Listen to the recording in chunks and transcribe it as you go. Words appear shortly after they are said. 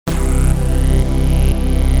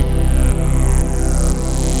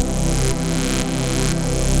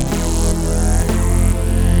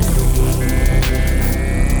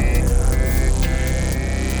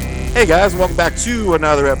Hey guys, welcome back to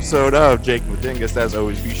another episode of Jake and the Dingus. As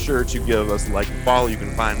always, be sure to give us a like and follow. You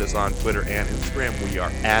can find us on Twitter and Instagram. We are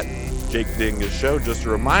at Jake Dingus Show. Just a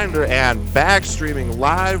reminder, and back streaming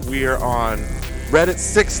live, we are on Reddit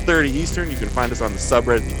 6:30 Eastern. You can find us on the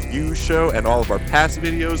subreddit The You Show and all of our past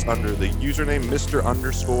videos under the username Mr.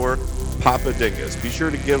 Dingus. Be sure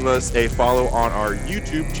to give us a follow on our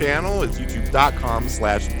YouTube channel. It's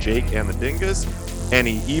youtube.com/Jake and the Dingus.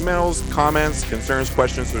 Any emails, comments, concerns,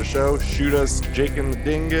 questions for the show, shoot us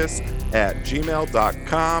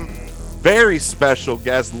jakeandthedingus@gmail.com. Very special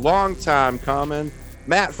guest, long time coming.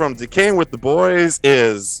 Matt from Decayin With the Boys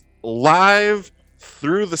is live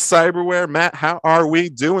through the cyberware. Matt, how are we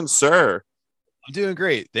doing, sir? I'm doing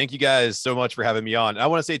great. Thank you guys so much for having me on. I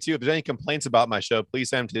want to say too, if there's any complaints about my show,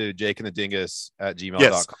 please send them to jakeandthedingus@gmail.com.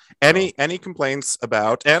 Yes. Any complaints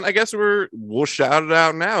about, and I guess we'll shout it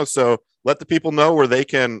out now. So let the people know where they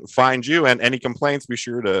can find you, and any complaints, be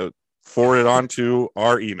sure to forward it on to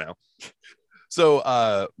our email.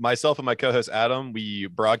 So myself and my co-host Adam, we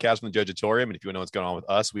broadcast from the Judgeatorium, and if you want to know what's going on with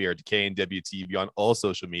us, we are Decayin WTB on all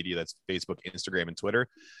social media. That's Facebook, Instagram, and Twitter.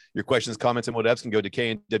 Your questions, comments, and whatevs can go to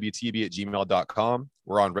decayinwtb@gmail.com.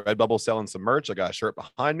 We're on Redbubble selling some merch. I got a shirt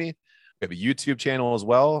behind me. We have a YouTube channel as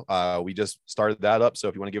well. We just started that up, so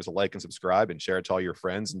if you want to give us a like and subscribe and share it to all your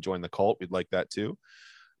friends and join the cult, we'd like that too.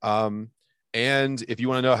 And if you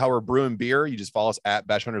want to know how we're brewing beer, you just follow us at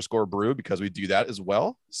 @bash_brew, because we do that as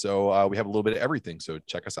well. So we have a little bit of everything. So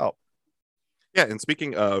check us out. Yeah. And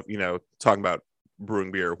speaking of, talking about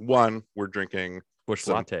brewing beer, we're drinking Bush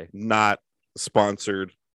Latte, not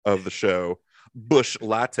sponsored of the show, Bush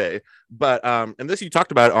Latte. But and this you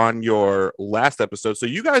talked about on your last episode. So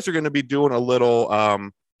you guys are going to be doing a little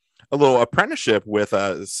apprenticeship with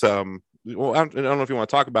some. Well, I don't know if you want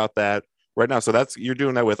to talk about that right now. So you're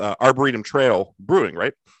doing that with Arboretum Trail Brewing,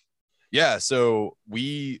 right? Yeah. So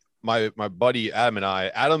my buddy Adam and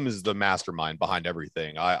Adam is the mastermind behind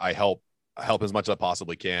everything. I help as much as I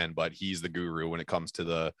possibly can, but he's the guru when it comes to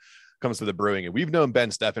the brewing. And we've known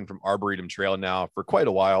Ben Steffen from Arboretum Trail now for quite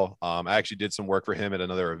a while. I actually did some work for him at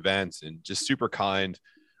another event, and just super kind.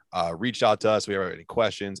 Reached out to us. We have any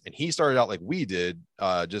questions, and he started out like we did,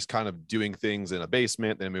 just kind of doing things in a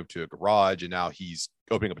basement, then moved to a garage, and now he's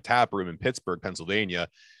opening up a tap room in Pittsburgh, Pennsylvania,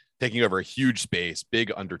 taking over a huge space,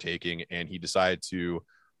 big undertaking. And he decided to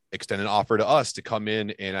extend an offer to us to come in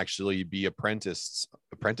and actually be apprentices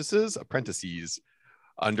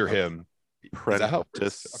under him.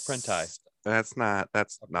 Apprentice. That's not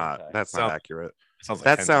accurate.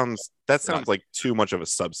 That sounds like too much of a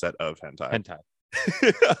subset of hentai.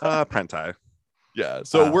 Prentai. Yeah,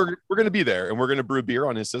 so we're going to be there, and we're going to brew beer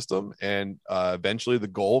on his system, and eventually the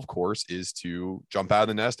goal, of course, is to jump out of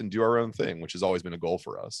the nest and do our own thing, which has always been a goal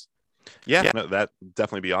for us. Yeah. No, that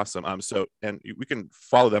definitely be awesome. So, and we can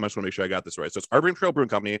follow them. I just want to make sure I got this right. So it's Arboretum Trail Brewing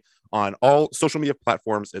Company on all social media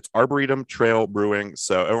platforms. It's Arboretum Trail Brewing.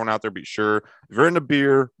 So everyone out there, be sure, if you're into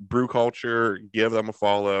beer, brew culture, give them a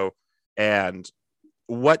follow. And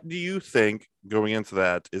what do you think going into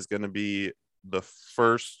that is going to be the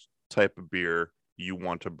first type of beer you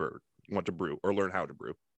want to brew or learn how to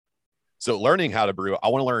brew? So learning how to brew, I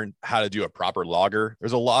want to learn how to do a proper lager.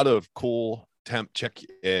 There's a lot of cool temp check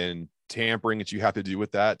and tampering that you have to do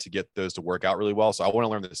with that to get those to work out really well. So I want to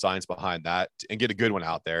learn the science behind that and get a good one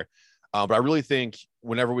out there. But I really think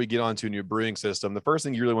whenever we get onto a new brewing system, the first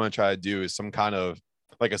thing you really want to try to do is some kind of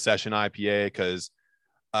like a session IPA, because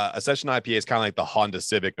a session IPA is kind of like the Honda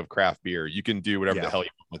Civic of craft beer. You can do whatever the hell you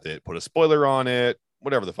want with it, put a spoiler on it,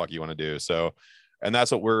 whatever the fuck you want to do. So, and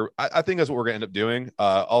that's what I think that's what we're going to end up doing.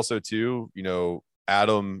 Also too,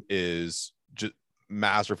 Adam is just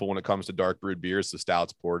masterful when it comes to dark brewed beers, the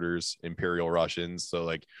stouts, porters, imperial Russians. So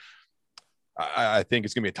like, I think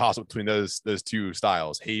it's going to be a toss up between those two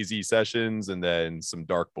styles, hazy sessions and then some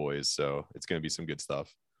dark boys. So it's going to be some good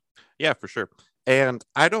stuff. Yeah, for sure. And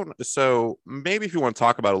so maybe if you want to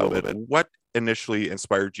talk about a little bit, what initially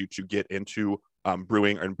inspired you to get into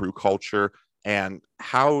brewing and brew culture, and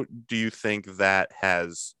how do you think that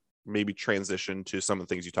has maybe transitioned to some of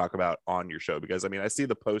the things you talk about on your show? Because I mean, I see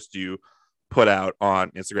the post you put out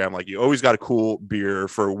on Instagram, like you always got a cool beer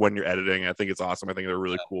for when you're editing. I think it's awesome. I think they're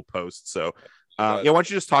really cool posts. So why don't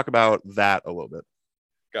you just talk about that a little bit?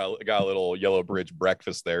 Got a little Yellow Bridge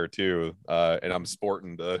breakfast there too, and I'm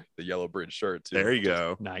sporting the Yellow Bridge shirt too. There you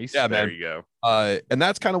go. Nice. Yeah, man. There you go. And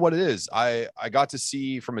that's kind of what it is. I got to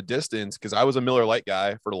see from a distance, because I was a Miller Lite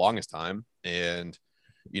guy for the longest time, and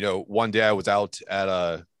one day I was out at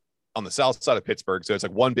on the south side of Pittsburgh, so it's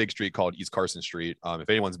like one big street called East Carson Street. If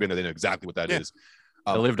anyone's been there, they know exactly what that is.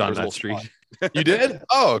 I lived on that street. You did?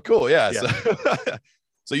 Oh, cool. Yeah. Yeah.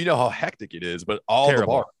 So you know how hectic it is, but all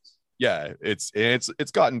Terrible. the bars. Yeah, it's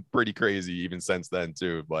gotten pretty crazy even since then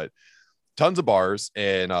too. But tons of bars,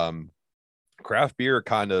 and craft beer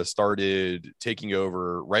kind of started taking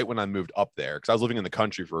over right when I moved up there, because I was living in the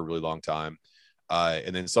country for a really long time.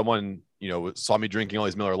 And then someone, saw me drinking all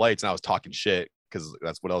these Miller Lights, and I was talking shit because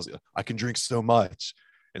that's what else I can drink so much.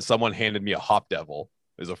 And someone handed me a Hop Devil.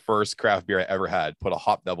 It was the first craft beer I ever had. Put a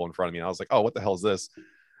Hop Devil in front of me, and I was like, "Oh, what the hell is this?"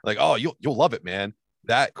 Like, "Oh, you'll love it, man."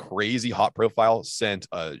 That crazy hop profile sent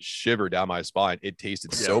a shiver down my spine. It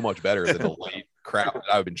tasted so much better than the light crap that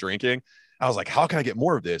I've been drinking. I was like, how can I get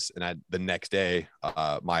more of this? And the next day,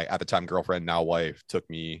 my at the time girlfriend, now wife, took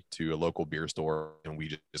me to a local beer store, and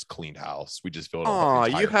we just cleaned house. We just filled. Oh,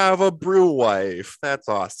 you have a brew wife. That's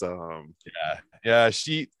awesome. Yeah.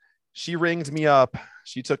 She ringed me up.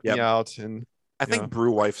 She took me out, and I think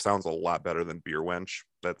brew wife sounds a lot better than beer wench.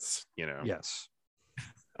 That's Yes.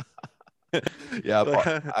 Yeah,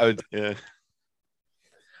 I would. Yeah.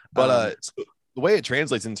 But so the way it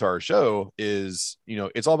translates into our show is,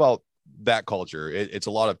 it's all about that culture. It's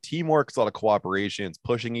a lot of teamwork. It's a lot of cooperation. It's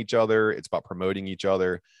pushing each other. It's about promoting each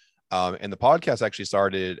other. And the podcast actually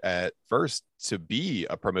started at first to be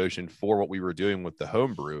a promotion for what we were doing with the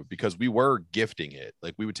homebrew, because we were gifting it.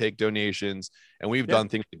 Like, we would take donations, and we've done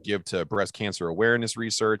things to give to breast cancer awareness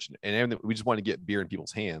research, and we just want to get beer in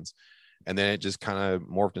people's hands. And then it just kind of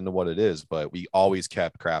morphed into what it is. But we always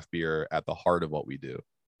kept craft beer at the heart of what we do.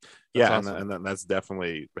 That's awesome. And then that's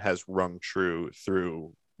definitely has rung true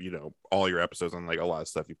through, all your episodes and like a lot of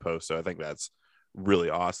stuff you post. So I think that's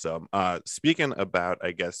really awesome. Speaking about,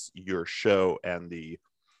 I guess, your show and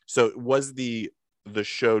so was the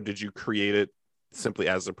show, did you create it simply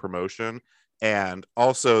as a promotion? And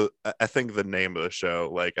also, I think the name of the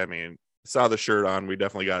show, like, I mean, saw the shirt on, we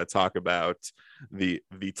definitely got to talk about the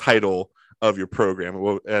title of your program,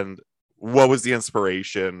 and what was the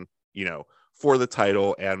inspiration, for the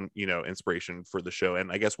title, and inspiration for the show,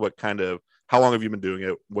 and I guess how long have you been doing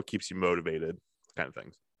it, what keeps you motivated, kind of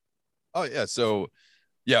things. Oh yeah, so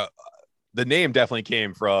the name definitely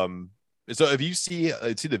came from, so if you see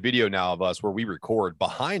the video now of us where we record,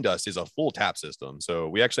 behind us is a full tap system. So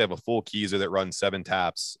we actually have a full Keezer that runs 7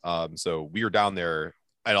 taps. So we are down there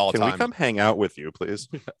at all times. Can we come hang out with you, please?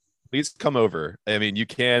 Please come over. I mean, you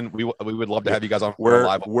can. We would love to have you guys on.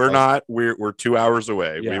 We're 2 hours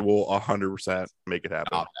away. We will 100% make it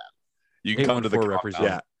happen. You can come to the represent.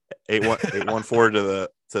 Yeah, 814 to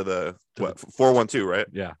the what, 412, right?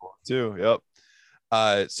 Yeah, 2.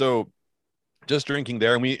 Yep. So just drinking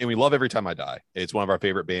there, and we love Every Time I Die. It's one of our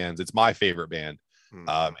favorite bands. It's my favorite band.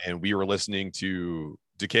 And we were listening to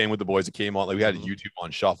Decayin With the Boys. It came on. Like, we had YouTube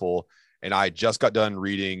on shuffle. And I just got done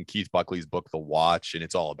reading Keith Buckley's book, The Watch, and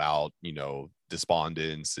it's all about,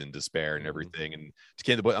 despondence and despair and everything. And to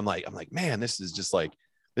get the book, I'm like, man, this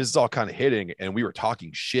is all kind of hitting. And we were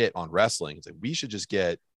talking shit on wrestling. It's like, we should just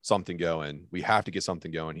get something going. We have to get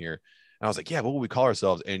something going here. And I was like, yeah, what will we call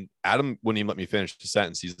ourselves? And Adam wouldn't even let me finish the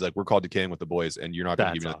sentence. He's like, we're called Decayin With the Boys, and you're not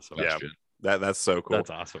going to give me awesome. that question. Yeah, that's so cool.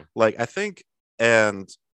 That's awesome. Like, I think, and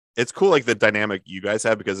it's cool, like, the dynamic you guys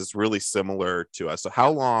have, because it's really similar to us. So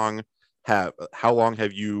how long have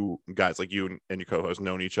you guys, like you and your co-host,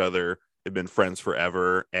 known each other, have been friends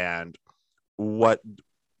forever? And what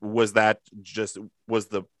was that, was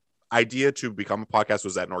the idea to become a podcast,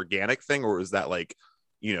 was that an organic thing, or was that like,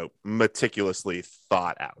 meticulously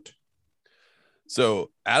thought out?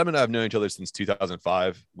 So Adam and I have known each other since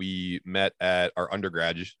 2005. We met at our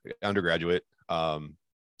undergraduate.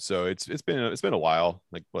 So it's been a while.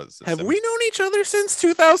 Like, have we known each other since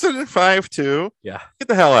 2005 too? Yeah. Get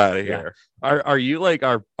the hell out of here. Are you like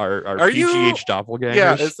our PGH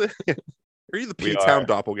doppelgangers? Yeah. Are you the P-Town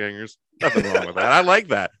doppelgangers? Nothing wrong with that. I like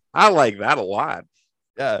that. I like that a lot.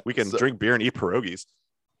 Yeah. We can drink beer and eat pierogies.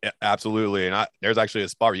 Yeah, absolutely. And there's actually a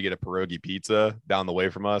spot where you get a pierogi pizza down the way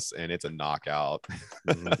from us, and it's a knockout.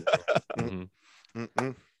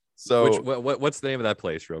 So what's the name of that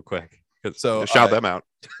place, real quick? So shout them out.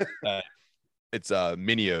 It's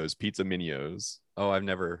Minio's, Pizza Minio's. Oh, I've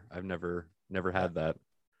never had that.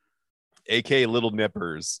 AK Little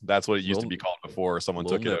Nippers. That's what it used to be called before someone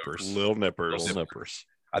took it over. Little Nippers.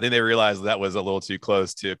 I think they realized that was a little too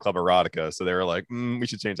close to Club Erotica, so they were like, we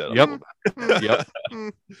should change that. Yep.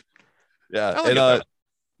 Yeah.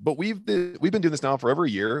 But we've been doing this now for over a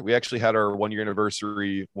year. We actually had our 1-year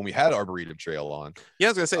anniversary when we had Arboretum Trail on. Yeah,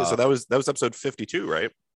 I was gonna say, so that was episode 52, right?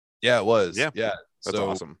 Yeah, it was. Yeah. That's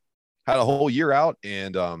awesome. Had a whole year out,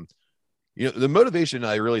 and the motivation,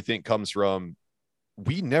 I really think, comes from,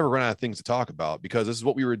 we never run out of things to talk about, because this is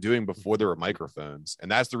what we were doing before there were microphones. And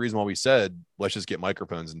that's the reason why we said, let's just get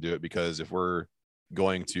microphones and do it, because if we're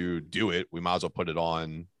going to do it, we might as well put it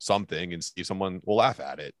on something and see if someone will laugh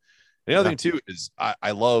at it. The other thing too is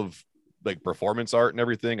I love like performance art and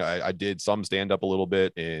everything. I did some stand up a little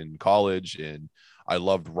bit in college, and I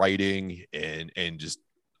loved writing and just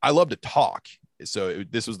I love to talk. So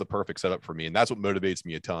this was the perfect setup for me, and that's what motivates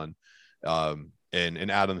me a ton.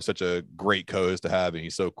 And Adam's such a great co-host to have, and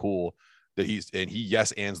he's so cool that he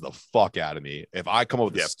yes ands the fuck out of me. If I come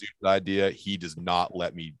up with a stupid idea, he does not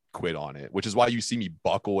let me quit on it, which is why you see me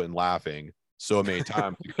buckle and laughing so many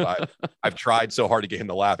times. I've tried so hard to get him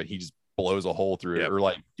to laugh, and he just blows a hole through it, or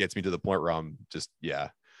like gets me to the point where I'm just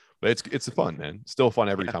but it's fun, man. Still fun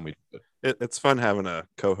every time we do it. It's fun having a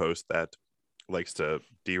co-host that likes to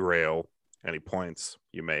derail any points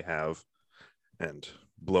you may have and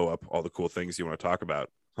blow up all the cool things you want to talk about,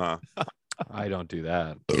 huh? I don't do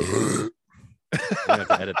that. You have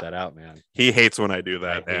to edit that out, man. He hates when I do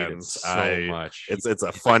that, I hate and it so much. It's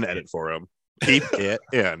a fun edit for him. Keep it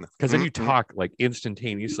in, because then you talk like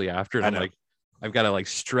instantaneously after, and I'm like, I've got to like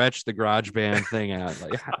stretch the GarageBand thing out.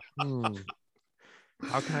 Like,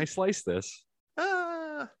 how can I slice this?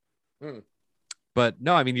 But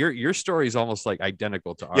no, I mean your story is almost like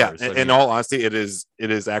identical to ours. Yeah, in all honesty, it is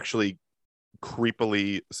actually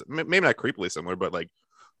creepily, maybe not creepily similar, but like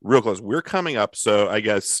real close. We're coming up, so I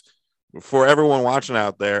guess for everyone watching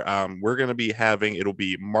out there, we're going to be it'll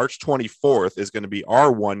be March 24th is going to be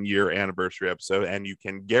our 1 year anniversary episode, and you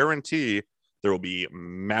can guarantee there will be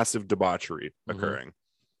massive debauchery occurring.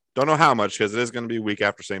 Don't know how much, because it is going to be a week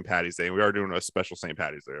after St. Patty's Day. We are doing a special St.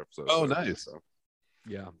 Patty's Day episode. Oh, nice. So.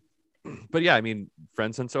 Yeah. But yeah, I mean,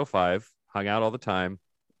 friends since 05, hung out all the time.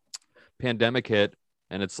 Pandemic hit,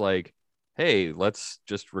 and it's like, hey, let's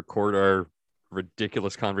just record our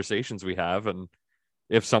ridiculous conversations we have. And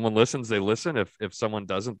if someone listens, they listen. If someone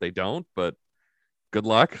doesn't, they don't. But good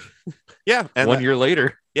luck. Yeah. And 1 year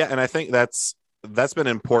later. Yeah. And I think that's been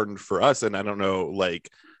important for us. And I don't know, like,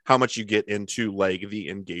 how much you get into like the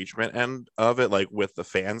engagement end of it, like with the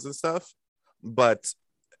fans and stuff. But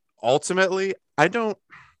ultimately, I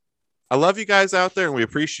love you guys out there, and we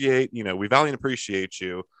appreciate, we value and appreciate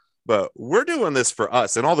you. But we're doing this for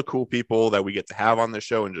us and all the cool people that we get to have on the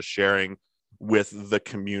show and just sharing with the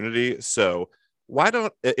community. So why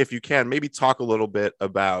don't, if you can, maybe talk a little bit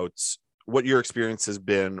about what your experience has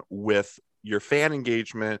been with your fan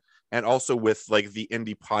engagement and also with like the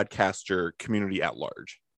indie podcaster community at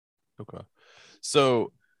large. Okay.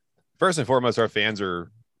 So first and foremost, our fans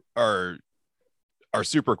are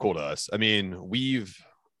super cool to us. I mean, we've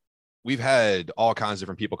had all kinds of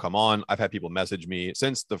different people come on. I've had people message me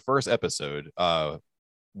since the first episode.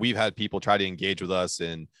 We've had people try to engage with us,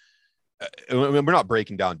 and we're not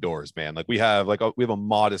breaking down doors, man. Like we have a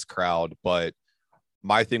modest crowd, but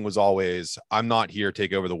my thing was always, I'm not here to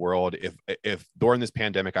take over the world. If during this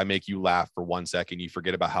pandemic, I make you laugh for 1 second, you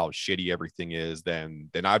forget about how shitty everything is, then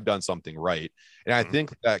I've done something right. And I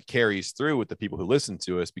think that carries through with the people who listen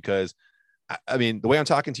to us, because I mean, the way I'm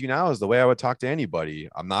talking to you now is the way I would talk to anybody.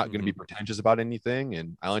 I'm not going to be pretentious about anything,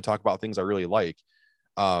 and I only talk about things I really like.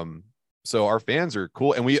 So our fans are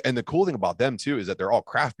cool, and the cool thing about them too is that they're all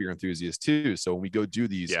craft beer enthusiasts too. So when we go do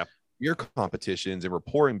these beer competitions and we're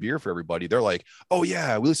pouring beer for everybody, they're like, "Oh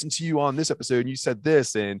yeah, we listened to you on this episode, and you said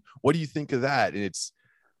this, and what do you think of that?" And it's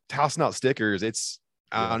tossing out stickers. It's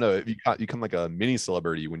I don't know, you become like a mini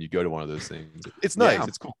celebrity when you go to one of those things. It's nice. Yeah.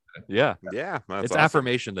 It's cool. Yeah. It's awesome.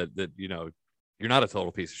 Affirmation that you're not a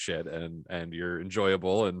total piece of shit, and you're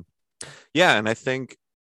enjoyable. And and I think,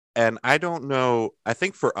 and I don't know, I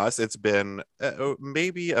think for us it's been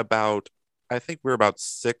maybe about, I think we're about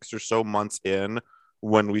 6 or so months in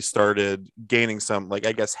when we started gaining some, like,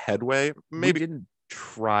 I guess, headway. Maybe we didn't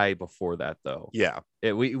try before that though.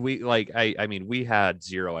 I mean, we had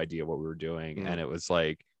zero idea what we were doing, and it was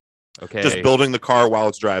like, okay, just building the car while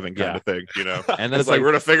it's driving kind of thing, And then it's like we're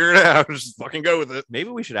gonna figure it out, just fucking go with it. Maybe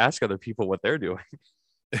we should ask other people what they're doing.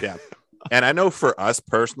 And I know for us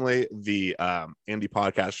personally, the indie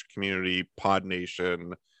podcast community, Pod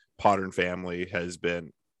Nation, Podern family has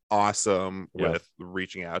been awesome with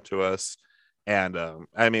reaching out to us. And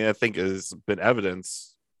I mean, I think has been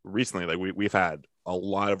evidence recently, like we've had a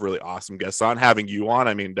lot of really awesome guests on. Having you on,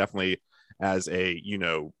 I mean, definitely as a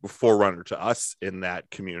forerunner to us in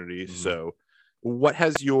that community. So what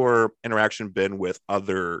has your interaction been with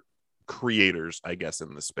other creators, I guess,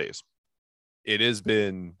 in this space? It has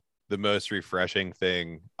been the most refreshing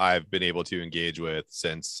thing I've been able to engage with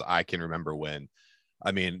since I can remember when.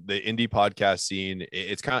 I mean, the indie podcast scene,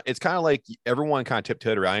 it's kind of like everyone kind of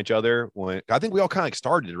tiptoed around each other. When I think we all kind of like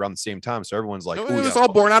started around the same time. So everyone's like, it was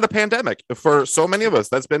all born out of pandemic for so many of us.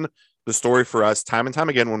 That's been the story for us time and time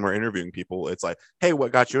again when we're interviewing people. It's like, hey,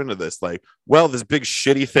 what got you into this? Like, well, this big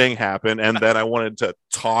shitty thing happened, and then I wanted to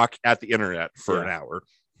talk at the internet for an hour.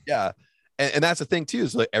 Yeah. And that's the thing too,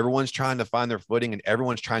 is like everyone's trying to find their footing and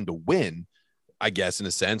everyone's trying to win, I guess, in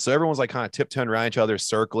a sense. So everyone's like kind of tiptoeing around each other,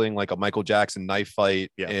 circling like a Michael Jackson knife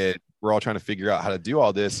fight. Yeah. And we're all trying to figure out how to do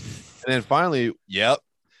all this. And then finally, yep.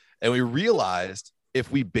 And we realized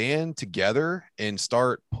if we band together and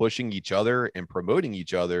start pushing each other and promoting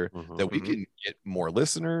each other, that we can get more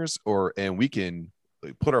listeners, and we can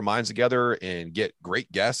put our minds together and get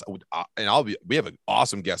great guests. We have an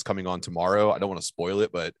awesome guest coming on tomorrow. I don't want to spoil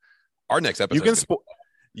it, but our next episode,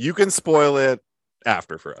 you can spoil it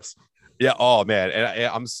after for us. Yeah. Oh man.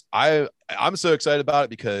 And I'm so excited about it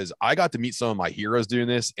because I got to meet some of my heroes doing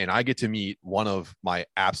this, and I get to meet one of my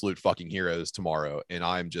absolute fucking heroes tomorrow. And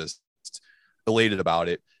I'm just elated about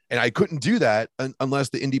it. And I couldn't do that unless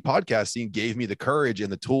the indie podcast scene gave me the courage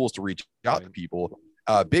and the tools to reach out to people.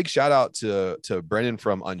 Big shout out to Brendan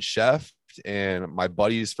from Unchefed and my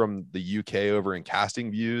buddies from the UK over in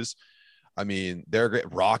Casting Views. I mean, they're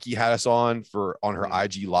great. Rocky had us on her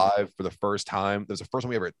IG live for the first time. It was the first time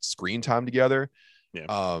we ever had screen time together.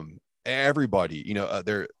 Yeah. Everybody,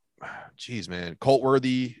 they're, geez, man, the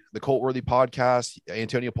Cultworthy podcast,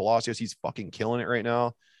 Antonio Palacios, he's fucking killing it right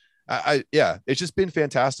now. Yeah, it's just been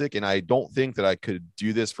fantastic. And I don't think that I could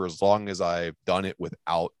do this for as long as I've done it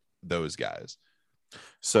without those guys.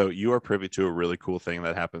 So you are privy to a really cool thing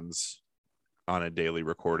that happens on a daily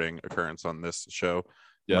recording occurrence on this show.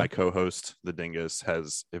 Yeah. My co-host, the Dingus,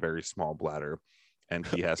 has a very small bladder, and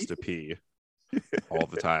he has to pee all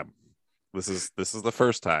the time. This is the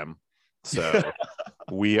first time. So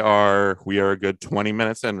we are a good 20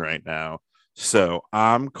 minutes in right now. So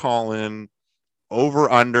I'm calling over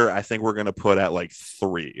under. I think we're gonna put at like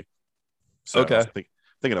 3. So okay.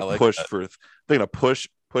 Thinking to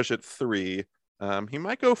push at 3. He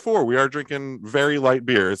might go 4. We are drinking very light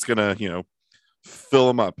beer. It's gonna fill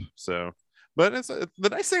him up. So. But it's the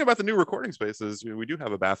nice thing about the new recording space is we do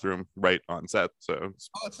have a bathroom right on set, so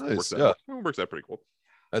it's nice. It works out pretty cool.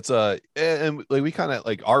 That's and like we kind of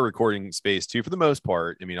like our recording space too for the most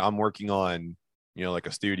part. I mean, I'm working on like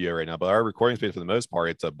a studio right now, but our recording space for the most part,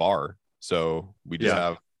 it's a bar, so we just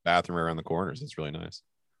have bathroom around the corners. It's really nice.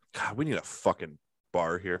 God, we need a fucking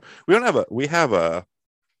bar here. We got an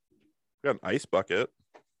ice bucket.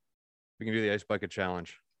 We can do the ice bucket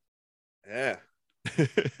challenge. Yeah.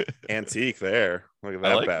 Antique there. Look at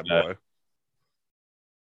that bad boy.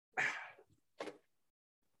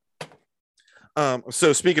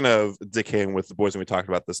 So speaking of Decayin with the Boys, and we talked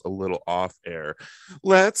about this a little off air,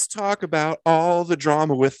 let's talk about all the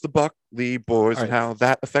drama with the Buckley boys and how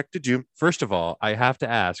that affected you. First of all, I have to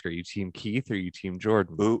ask, are you team Keith or are you team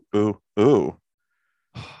Jordan? Ooh.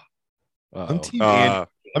 I'm team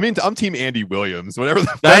Andy. I'm team Andy Williams. Whatever.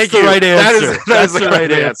 That's the right answer. That's the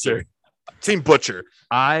right answer. Team Butcher.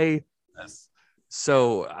 I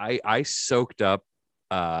soaked up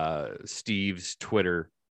Steve's Twitter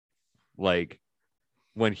like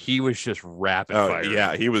when he was just rapid fire.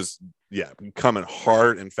 Yeah, he was coming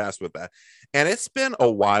hard and fast with that. And it's been a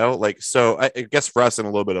while. Like, so I guess for us in a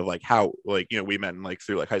little bit of like how we met in like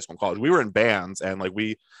through like high school and college. We were in bands, and like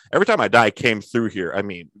every time I die came through here. I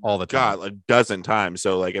mean, all the time. God, a dozen times.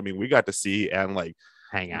 So like we got to see and like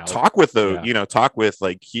hang out, talk with talk with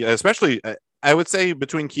like especially I would say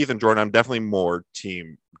between Keith and Jordan, I'm definitely more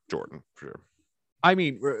team Jordan for sure. I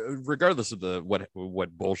mean, regardless of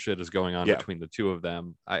what bullshit is going on between the two of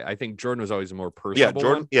them, I think Jordan was always a more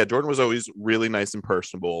personable. Jordan was always really nice and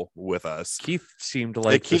personable with us. Keith seemed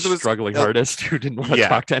like the struggling artist who didn't want to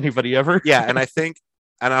talk to anybody ever. Yeah, and I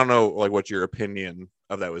don't know like what your opinion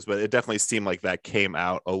of that was, but it definitely seemed like that came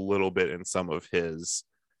out a little bit in some of his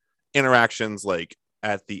interactions, like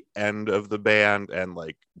at the end of the band and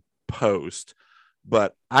like post.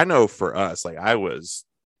 But I know for us, like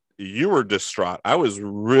you were distraught. I was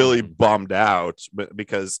really bummed out, but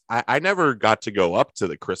because I never got to go up to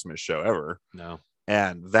the Christmas show ever. No,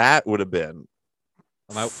 and that would have been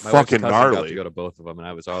my fucking gnarly. Got to go to both of them, and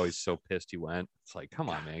I was always so pissed he went. It's like, come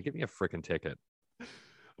on, man, give me a freaking ticket.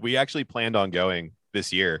 We actually planned on going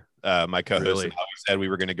this year. My co-host and I said we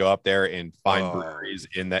were going to go up there and find breweries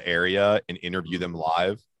in the area and interview them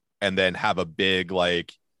live, and then have a big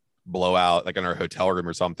like blowout like in our hotel room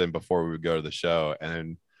or something before we would go to the show.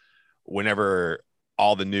 And whenever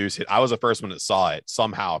all the news hit, I was the first one that saw it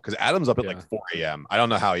somehow because Adam's up at like 4 a.m. I don't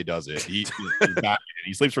know how he does it. He's back,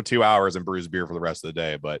 he sleeps for 2 hours and brews beer for the rest of the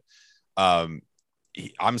day. But I'm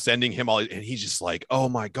sending him all, and he's just like, "Oh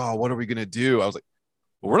my god, what are we gonna do?" I was like,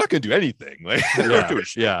 "Well, we're not gonna do anything. Like, we're not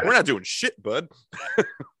doing shit, bud."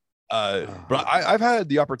 But I've had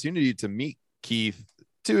the opportunity to meet Keith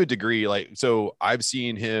to a degree, like, so I've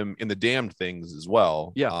seen him in the Damned things as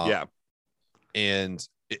well. Yeah. And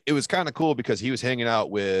it was kind of cool because he was hanging out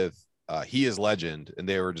with He Is Legend, and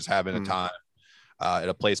they were just having a time at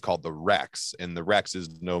a place called the Rex, and the Rex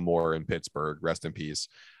is no more in Pittsburgh. Rest in peace.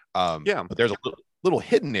 Yeah, but there's a little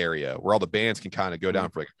hidden area where all the bands can kind of go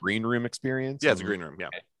down for like a green room experience. Yeah, it's a green room.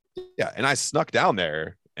 Yeah, and I snuck down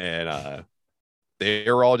there, and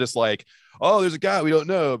they were all just like, "Oh, there's a guy we don't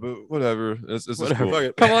know, but whatever. This is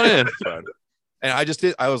cool. Come on in." And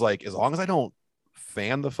I was like, as long as I don't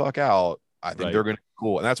fan the fuck out, I think they're gonna be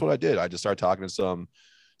cool. And that's what I did. I just started talking to some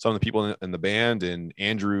of the people in the band, and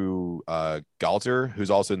Andrew Galter,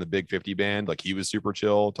 who's also in the Big 50 band. Like, he was super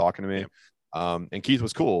chill talking to me. And Keith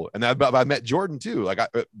was cool. And I met Jordan too. Like,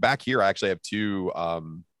 back here, I actually have two,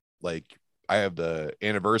 like, I have the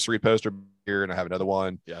anniversary poster here, and I have another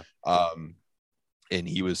one. Yeah. And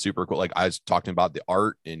he was super cool. Like, I was talking about the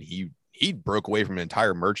art, and he broke away from an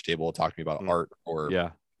entire merch table to talk to me about art for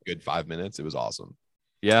a good 5 minutes. It was awesome.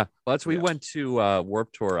 Yeah. Well, we went to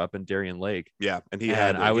Warped Tour up in Darien Lake. Yeah. And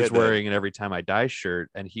I was wearing an Every Time I Die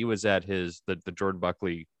shirt, and he was at the Jordan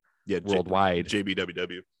Buckley worldwide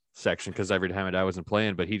JBWW section, because Every Time I Die wasn't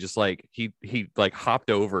playing, but he just like he like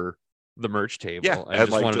hopped over the merch table and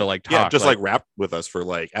just wanted to like talk, just like rap with us for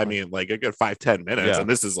like, I mean, like a good 5-10 minutes. And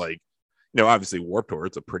this is like, obviously Warped Tour,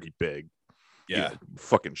 it's a pretty big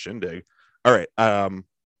fucking shindig. All right.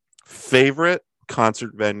 Favorite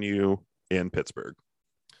concert venue in Pittsburgh?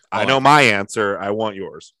 I know my answer. I want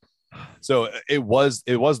yours. So it was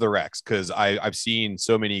the Rex, because I've seen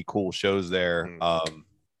so many cool shows there.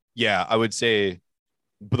 Yeah, I would say,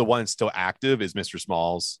 but the one still active is Mr.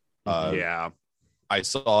 Smalls. I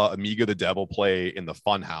saw Amigo the Devil play in the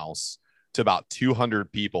Fun House to about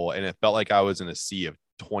 200 people, and it felt like I was in a sea of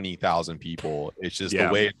 20,000 people. It's just the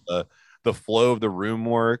way the flow of the room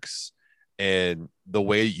works, and the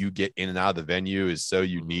way you get in and out of the venue is so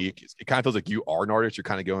unique. It kind of feels like you are an artist. You're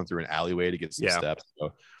kind of going through an alleyway to get some steps.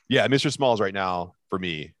 So, yeah, Mr. Smalls right now for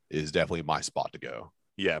me is definitely my spot to go.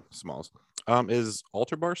 Yeah, Smalls. Is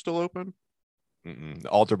Altar Bar still open? The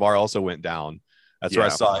Altar Bar also went down. That's where I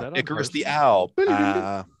saw Icarus the Owl.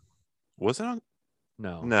 Was it on?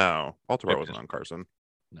 No. Altar Bar wasn't on Carson.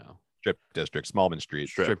 No. Strip District, Smallman Street.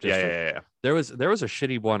 Strip District. Yeah. There was a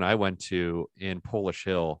shitty one I went to in Polish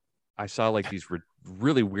Hill. I saw like these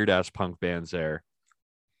really weird ass punk bands there.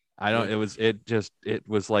 It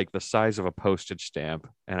was like the size of a postage stamp,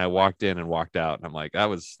 and I walked in and walked out, and I'm like, that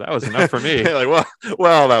was enough for me. Like,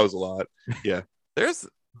 well, that was a lot. Yeah.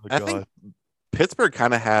 I think Pittsburgh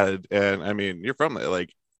kind of had, and I mean, you're from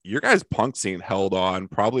like, your guys' punk scene held on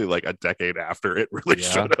probably like a decade after it really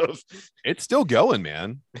should have. It's still going,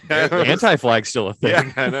 man. Anti-Flag's still a thing.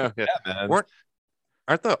 Yeah, I know. Yeah, man.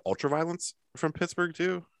 Aren't the Ultraviolence from Pittsburgh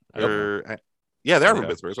too? Yeah, they're from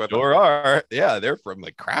Pittsburgh. So sure are. Yeah, they're from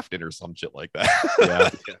like Crafton or some shit like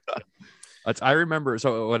that. I remember.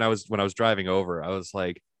 So when I was driving over, I was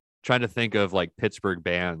like trying to think of like Pittsburgh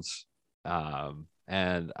bands,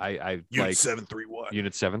 and I Unit 731.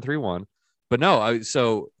 Unit 731. But no,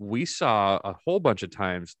 so we saw a whole bunch of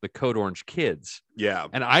times the Code Orange Kids. Yeah,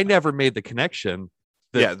 and I never made the connection.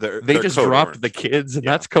 They just dropped Orange. The kids, and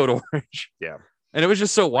that's Code Orange. Yeah. And it was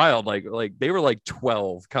just so wild. Like they were like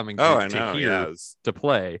 12 coming to here to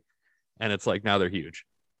play. And it's like, now they're huge.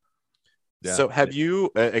 Yeah. So have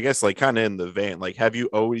you, I guess, like kind of in the vein, like, have you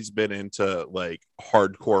always been into like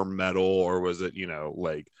hardcore metal, or was it,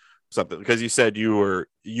 like something? Because you said you were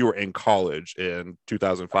in college in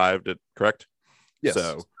 2005, correct? Yes.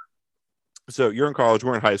 So you're in college,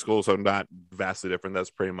 we're in high school, so not vastly different. That's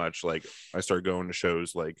pretty much like I started going to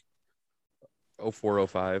shows like 04,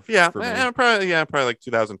 05. Yeah, probably like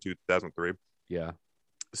 2002, 2003. Yeah.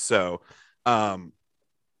 So,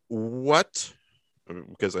 what?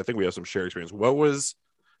 Because I think we have some shared experience. What was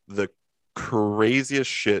the craziest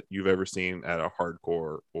shit you've ever seen at a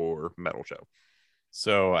hardcore or metal show?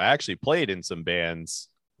 So I actually played in some bands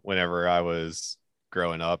whenever I was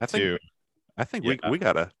growing up too. I think we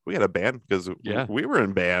got a band, because we were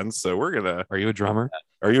in bands. So we're gonna. Are you a drummer?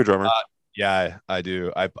 Are you a drummer? Yeah, I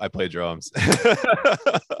do. I play drums.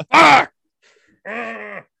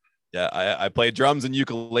 Yeah, I play drums and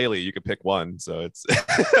ukulele. You could pick one. So it's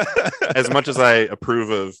as much as I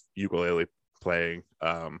approve of ukulele playing.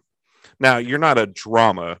 Now you're not a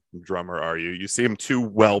drummer, are you? You seem too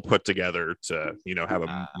well put together to, have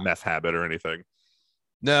a meth habit or anything.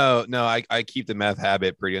 No, I keep the meth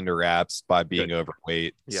habit pretty under wraps by being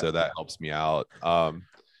overweight. Yeah. So that helps me out.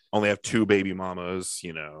 Only have 2 baby mamas,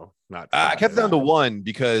 not. I kept down to 1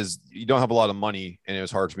 because you don't have a lot of money, and it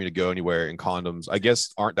was hard for me to go anywhere. And condoms, I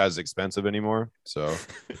guess, aren't as expensive anymore. So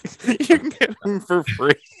you can get them for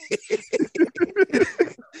free.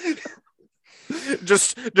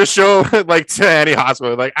 just show like to any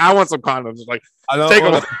hospital, like, I want some condoms. Just like, I don't take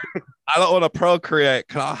want them. I don't want to procreate.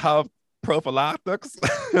 Can I have prophylactics?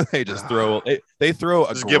 They just throw. They throw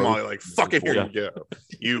a. Just give them all like, fucking here you go,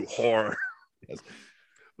 you whore. Yes.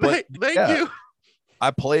 But, thank you. I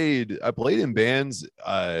played in bands,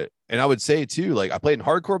 and I would say too, like I played in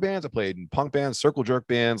hardcore bands, I played in punk bands, circle jerk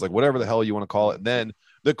bands, like whatever the hell you want to call it. And then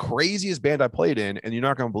the craziest band I played in, and you're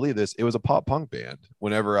not going to believe this, it was a pop punk band.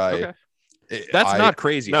 Whenever that's not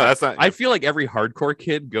crazy. No, that's not. I feel like every hardcore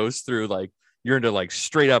kid goes through like, you're into like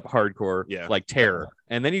straight up hardcore, like Terror,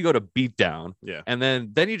 and then you go to Beatdown, and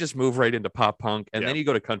then you just move right into pop punk, and then you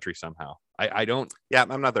go to country somehow. I don't. Yeah,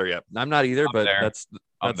 I'm not there yet. I'm not either, but there. that's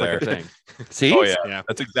like there. a thing. See? Oh yeah.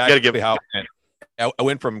 That's exactly how it went. I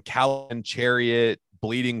went from Calvin Chariot,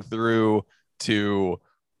 Bleeding Through, to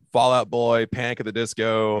Fall Out Boy, Panic at the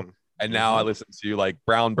Disco, and now I listen to like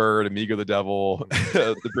Brown Bird, Amigo the Devil,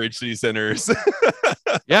 the Bridge City Sinners.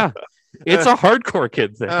 Yeah, it's a hardcore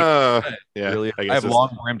kid thing. Really, I have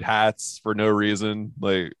long brimmed hats for no reason.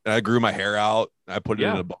 Like, I grew my hair out. I put it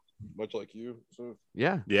in a bun, much like you. So.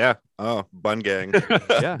 Yeah. Oh, bun gang.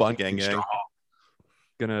 Bun gang.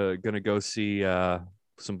 Gonna go see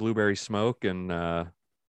some Blueberry Smoke and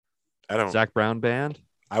Zach Brown Band.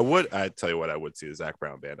 I'd tell you what, I would see the Zach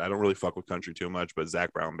Brown Band. I don't really fuck with country too much, but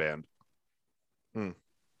Zach Brown Band.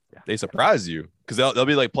 They surprise you because they'll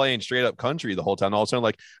be like playing straight up country the whole time. All of a sudden,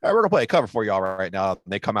 like, all right, we're gonna play a cover for y'all right now. And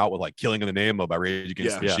they come out with like "Killing in the Name of" by Rage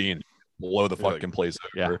Against the Machine, blow the fucking place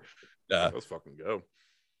over. Let's fucking go.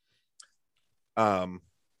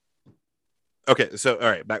 Okay, so all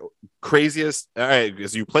right, back craziest. All right,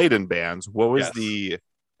 because you played in bands. What was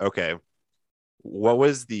what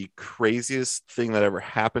was the craziest thing that ever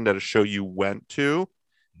happened at a show you went to,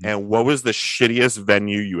 and what was the shittiest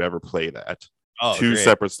venue you ever played at? Two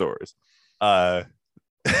separate stories. So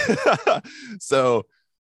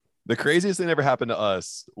the craziest thing that ever happened to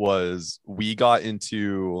us was we got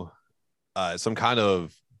into some kind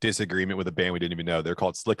of disagreement with a band we didn't even know. They're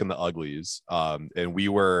called Slick and the Uglies, and we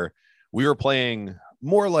were playing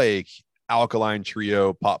more like Alkaline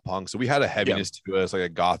Trio pop punk, so we had a heaviness to us, like a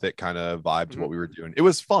gothic kind of vibe to what we were doing. It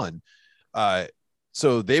was fun.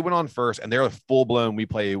 So they went on first, and they're full-blown. We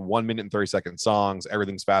play 1 minute and 30-second songs.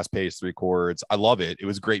 Everything's fast-paced, 3 chords. I love it. It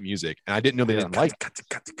was great music, and I didn't know they didn't like it.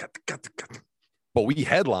 But we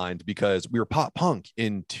headlined because we were pop punk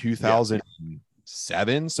in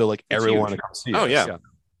 2007, so like everyone wanted to come see us.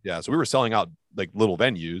 Yeah. So we were selling out like little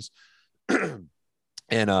venues,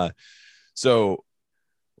 and so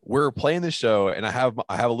we're playing this show, and I have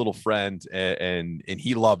a little friend, and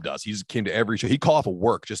he loved us. He came to every show. He called off of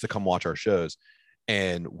work just to come watch our shows.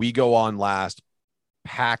 And we go on last,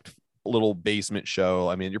 packed little basement show.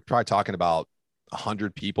 I mean, you're probably talking about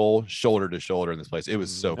 100 people shoulder to shoulder in this place. It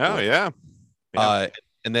was so cool. Oh yeah.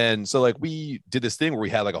 And then so like we did this thing where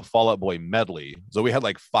we had like a Fall Out Boy medley. So we had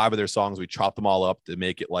like 5 of their songs. We chopped them all up to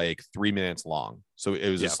make it like 3 minutes long. So it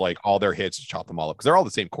was just like all their hits, to chop them all up because they're all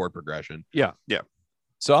the same chord progression. Yeah.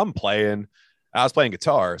 So I was playing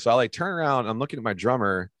guitar. So I like turn around, I'm looking at my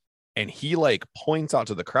drummer, and he like points out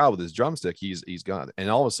to the crowd with his drumstick. He's gone. And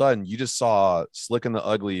all of a sudden you just saw Slick and the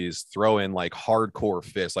Uglies throw in like hardcore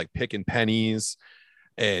fists, like picking pennies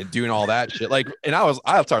and doing all that shit. Like, and I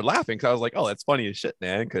started laughing because I was like, oh, that's funny as shit,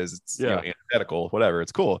 man. Cause it's antithetical, whatever.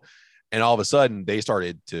 It's cool. And all of a sudden they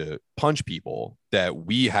started to punch people that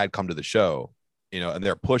we had come to the show, and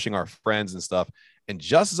they're pushing our friends and stuff. And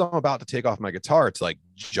just as I'm about to take off my guitar to like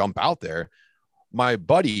jump out there, my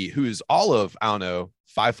buddy, who's all of, I don't know,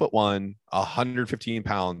 5'1", 115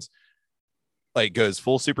 pounds, like goes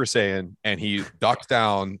full Super Saiyan, and he ducks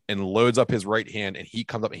down and loads up his right hand, and he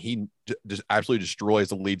comes up and he just absolutely destroys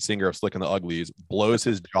the lead singer of Slick and the Uglies, blows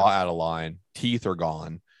his jaw out of line, teeth are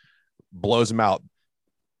gone, blows him out.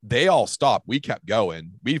 They all stopped. We kept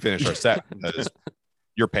going. We finished our set because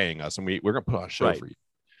you're paying us, and we're gonna put on a show for you.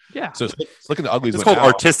 Yeah. So Slick and the Uglies. It's called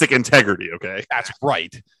artistic integrity. Okay, that's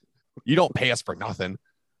right. You don't pay us for nothing.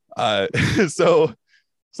 So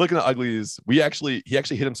Slick and the Uglies, he actually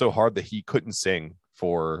hit him so hard that he couldn't sing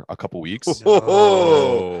for a couple weeks.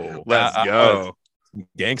 Oh, let's go.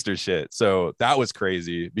 Gangster shit. So that was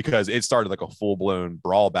crazy because it started like a full-blown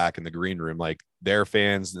brawl back in the green room. Like their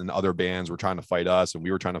fans and other bands were trying to fight us, and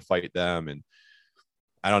we were trying to fight them. And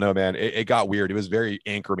I don't know, man. It got weird. It was very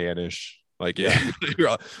Anchorman-ish. Like,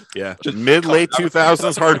 just mid-late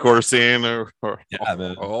 2000s hardcore scene.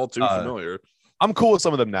 Man. All too familiar. I'm cool with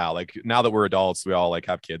some of them now. Like now that we're adults, we all like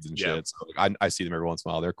have kids and shit. So like, I see them every once in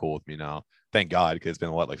a while. They're cool with me now. Thank God, because it's been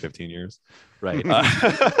like 15 years. Right. It'd be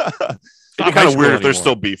kind of weird if they're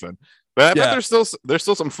still beefing. But I bet there's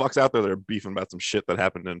still some fucks out there that are beefing about some shit that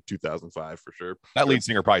happened in 2005 for sure. That lead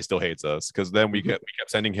singer probably still hates us because then we kept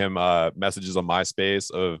sending him messages on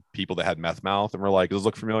MySpace of people that had meth mouth, and we're like, "Does this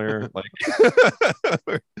look familiar?"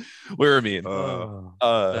 Like, we were mean.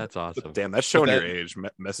 That's awesome. Damn, that's showing your age.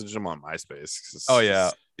 Message them on MySpace. Oh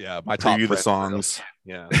yeah, my top preview the songs.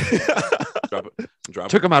 Yeah,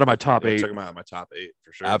 Took him out of my top 8. Took him out of my top 8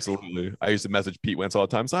 for sure. Absolutely. I used to message Pete Wentz all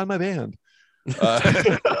the time. Sign my band.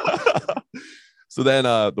 So then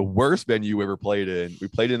the worst venue we ever played in, we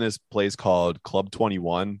played in this place called Club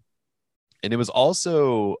 21, and it was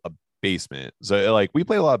also a basement. So like we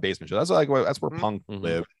played a lot of basement shows. That's where punk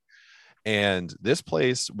lived. And this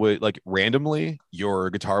place would like randomly your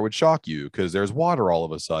guitar would shock you because there's water all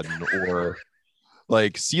of a sudden, or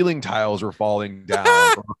like ceiling tiles were falling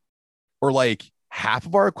down, or like half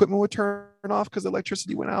of our equipment would turn off because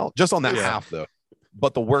electricity went out. Just on that half though.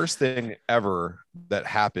 But the worst thing ever that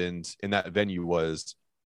happened in that venue was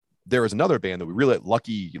there was another band that we really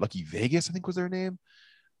Lucky Vegas, I think was their name.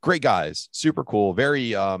 Great guys, super cool,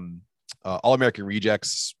 very All-American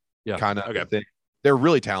Rejects kind of thing. They're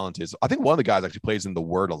really talented. So I think one of the guys actually plays in The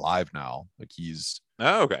Word Alive now. Like he's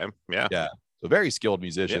okay. Yeah. So very skilled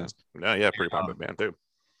musicians. Pretty popular band too.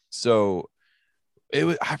 So it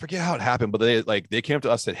was, I forget how it happened, but they came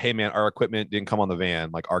to us and said, "Hey man, our equipment didn't come on the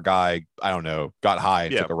van. Like our guy, I don't know, got high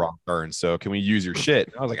and took a wrong turn. So can we use your shit?"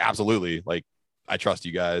 And I was like, "Absolutely. Like I trust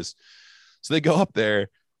you guys." So they go up there,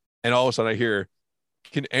 and all of a sudden I hear,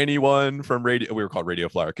 "Can anyone from Radio?" We were called Radio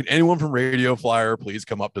Flyer. "Can anyone from Radio Flyer please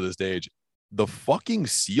come up to the stage?" The fucking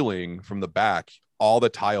ceiling from the back, all the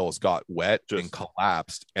tiles got wet and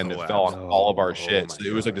collapsed, and it fell on all of our shit. So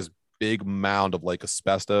it was like this big mound of like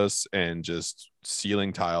asbestos and just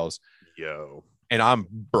ceiling tiles. And I'm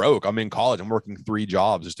broke. I'm in college. I'm working 3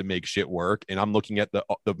 jobs just to make shit work. And I'm looking at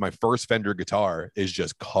my first Fender guitar is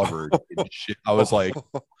just covered in shit. I was like,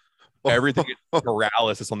 everything is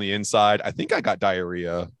paralysis on the inside. I think I got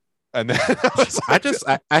diarrhea. And then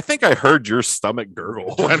I think I heard your stomach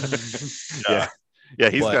gurgle.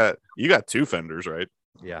 You got 2 Fenders, right?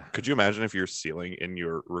 Yeah. Could you imagine if your ceiling in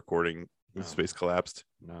your recording space collapsed?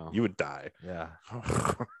 No, you would die. Yeah.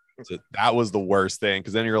 So that was the worst thing,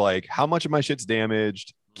 because then you're like, how much of my shit's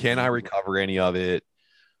damaged? Can I recover any of it?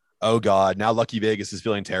 Oh god, now Lucky Vegas is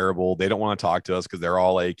feeling terrible. They don't want to talk to us because they're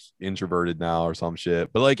all like introverted now or some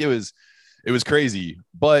shit. But like it was crazy.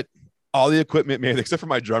 But all the equipment, man, except for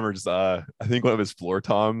my drummers, I think one of his floor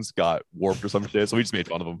toms got warped or some shit, so we just made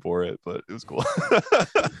fun of him for it. But it was cool.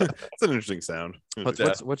 It's an interesting sound.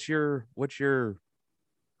 What's your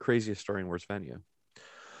craziest story and worst venue?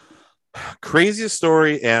 Craziest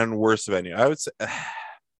story and worst venue, I would say.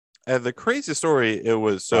 The craziest story, it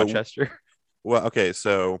was Rochester. Well, okay,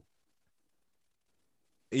 so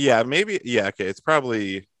maybe okay, it's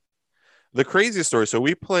probably the craziest story. So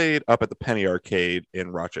we played up at the Penny Arcade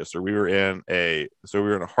in Rochester. We were in a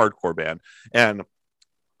hardcore band, and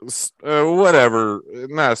whatever,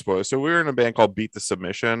 not a spoiler. So we were in a band called Beat the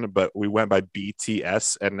Submission, but we went by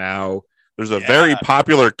BTS, and now there's a very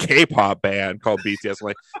popular K-pop band called BTS. I'm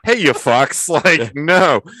like, hey, you fucks! Like,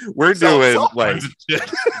 no, we're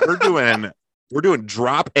doing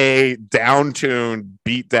drop A, down tune,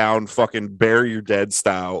 beat down, fucking bury your dead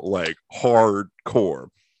style, like hardcore.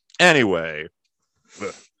 Anyway,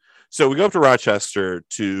 so we go up to Rochester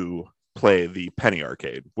to play the Penny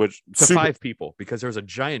Arcade, which to 5 people, because there was a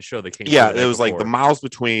giant show that came. Yeah, it was before. Like the Miles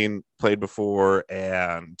Between played before,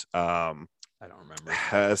 and I don't remember.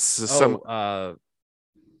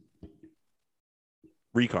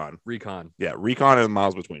 Recon. Yeah, Recon and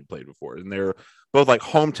Miles Between played before, and they're both like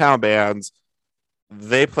hometown bands.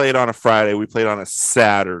 They played on a Friday, we played on a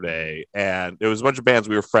Saturday, and it was a bunch of bands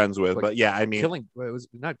we were friends with. Like, but yeah, I mean, it was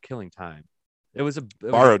not Killing Time. It was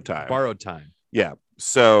Borrowed Time. Borrowed Time. Yeah.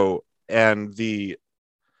 So, and the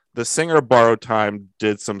singer of Borrowed Time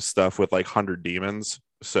did some stuff with like 100 Demons.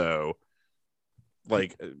 So,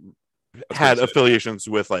 like, had affiliations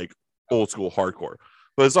with like old school hardcore,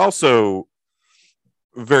 but it's also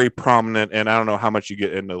very prominent. And I don't know how much you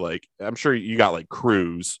get into, like, I'm sure you got like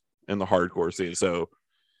crews in the hardcore scene. So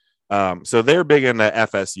they're big into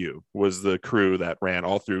FSU, was the crew that ran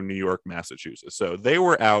all through New York, Massachusetts. So they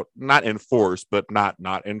were out, not in force, but not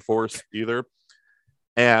in force either.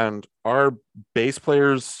 And our bass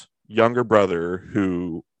player's younger brother,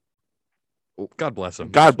 who, God bless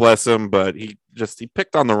him, but he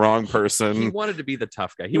picked on the wrong person. He wanted to be the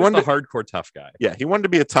tough guy. He was the hardcore tough guy. Yeah, he wanted to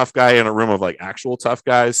be a tough guy in a room of like actual tough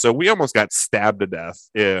guys. So we almost got stabbed to death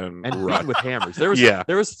and beaten with hammers. There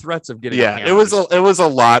was threats of getting hammers. It was a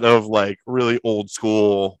lot of like really old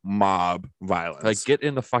school mob violence. Like, get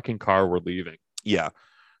in the fucking car, we're leaving. Yeah.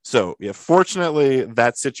 So yeah, fortunately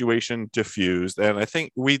that situation diffused, and I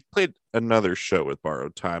think we played another show with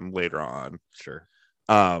Borrowed Time later on. Sure.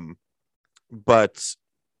 But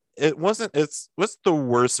it wasn't. Was the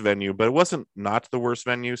worst venue, but it wasn't not the worst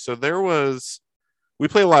venue. So we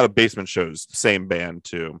play a lot of basement shows, same band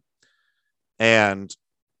too, and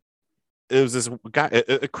it was this guy.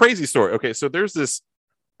 A crazy story. Okay, so there's this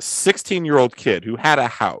 16-year-old kid who had a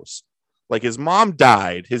house. Like his mom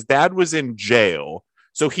died, his dad was in jail.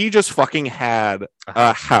 So he just fucking had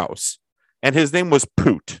a house, and his name was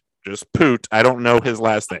Poot. Just Poot. I don't know his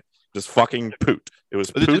last name. Just fucking Poot. It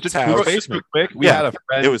was Poot's house. We had a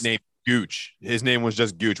friend named Gooch. His name was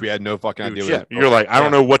just Gooch. We had no fucking idea. Yeah. You're like, I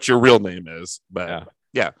don't know what your real name is, but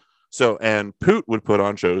yeah. So, and Poot would put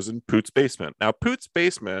on shows in Poot's basement. Now, Poot's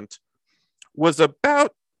basement was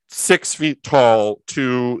about 6 feet tall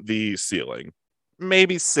to the ceiling.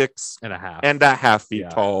 Maybe 6.5 feet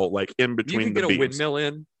tall, like in between. You can get a windmill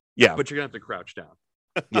in, but you're gonna have to crouch down.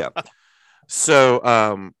 Yeah.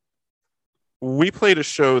 So we played a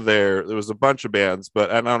show there. There was a bunch of bands,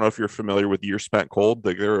 but I don't know if you're familiar with Year Spent Cold.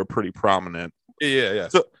 They were pretty prominent. Yeah.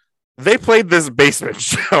 So they played this basement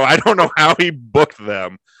show. I don't know how he booked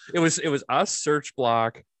them. It was us, Search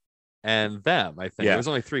Block, and them. I think it was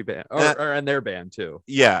only 3 bands, and their band too.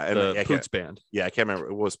 Yeah, and the Poots band. Yeah, I can't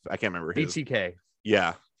remember. I can't remember his. BTK.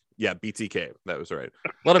 Yeah, BTK. That was right.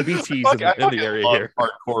 A lot of BTs in the area here.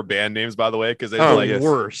 Hardcore band names, by the way, because they're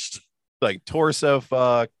worst. Like torso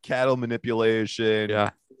fuck, cattle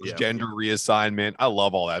manipulation, gender reassignment. I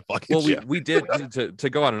love all that fucking shit. We did to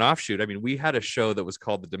go on an offshoot. I mean, we had a show that was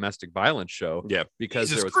called the Domestic Violence Show. Yeah,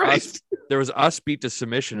 because there was us beat to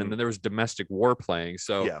submission, and then there was domestic war playing.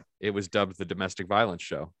 So it was dubbed the Domestic Violence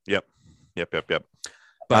Show. Yep.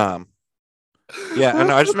 But,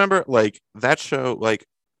 and I just remember like that show, like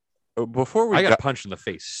before I got punched in the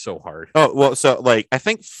face so hard. Oh, well, so like I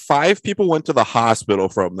think 5 people went to the hospital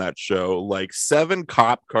from that show. Like 7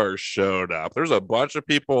 cop cars showed up. There's a bunch of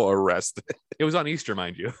people arrested. It was on Easter,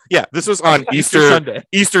 mind you. Yeah, this was on Easter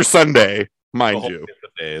Sunday, mind you.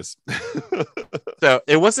 Days. So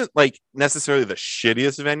it wasn't like necessarily the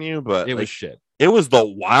shittiest venue, but it was shit. It was the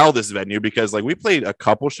wildest venue because like we played a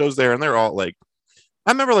couple shows there, and they're all like,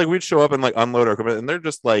 I remember like we'd show up and like unload our equipment, and they're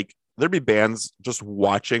just like, there'd be bands just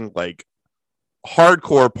watching like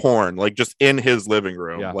hardcore porn, like just in his living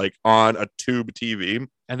room, like on a tube TV.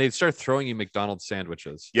 And they'd start throwing you McDonald's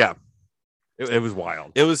sandwiches. Yeah. It was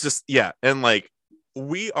wild. It was just, and like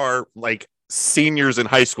we are like seniors in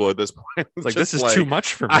high school at this point. Like, this is too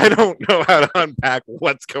much for me. I don't know how to unpack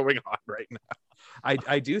what's going on right now.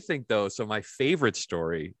 I do think though, so my favorite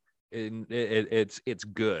story, it's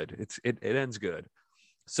good. It ends good.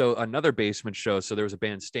 So another basement show. So there was a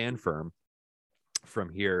band Stand Firm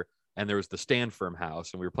from here, and there was the Stand Firm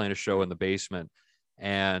house, and we were playing a show in the basement,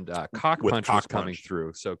 and Cock Punch was coming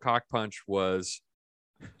through. So Cock Punch was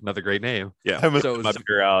another great name. Yeah. I almost spit my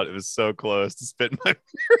beer out. It was so close to spitting my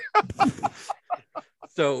beer.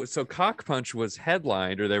 So Cock Punch was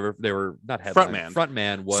headlined, or they were not headlined.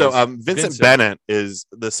 Frontman was Vincent Bennett is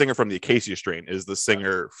the singer from the Acacia Strain, is the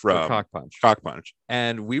singer from Cock Punch.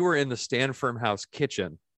 And we were in the Stand Firm house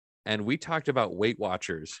kitchen, and we talked about Weight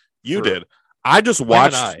Watchers. You did. I just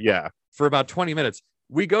watched. For about 20 minutes.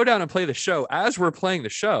 We go down and play the show. As we're playing the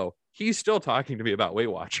show, he's still talking to me about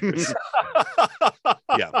Weight Watchers.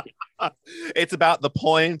 It's about the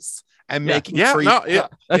points and making free.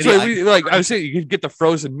 That's why we like. I was saying you can get the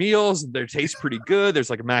frozen meals, and they taste pretty good. There's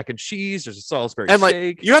like a mac and cheese. There's a Salisbury steak.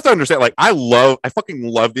 Like you have to understand, like I fucking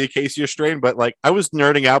love the Acacia Strain, but like I was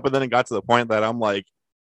nerding out, but then it got to the point that I'm like,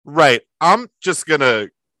 right, I'm just gonna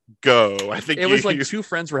go. I think it was like 2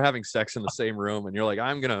 friends were having sex in the same room, and you're like,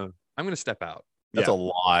 I'm gonna step out. That's a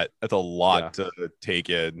lot. That's a lot to take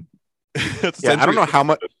in. I don't know how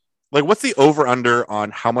much. Like, what's the over under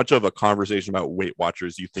on how much of a conversation about Weight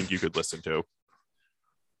Watchers you think you could listen to?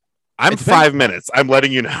 I'm 5 minutes. I'm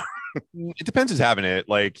letting you know. It depends who's having it.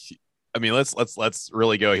 Like, I mean, let's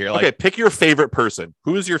really go here. Like, okay, pick your favorite person.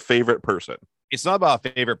 Who is your favorite person? It's not about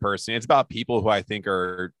a favorite person. It's about people who I think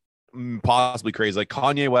are possibly crazy, like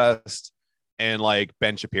Kanye West and like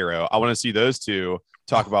Ben Shapiro. I want to see those two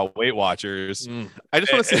talk about Weight Watchers. I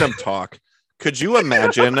just want to see them talk. Could you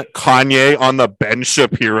imagine Kanye on the Ben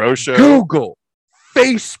Shapiro show? Google,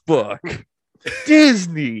 Facebook,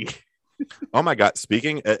 Disney. Oh my God.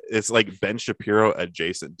 Speaking, it's like Ben Shapiro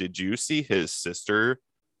adjacent. Did you see his sister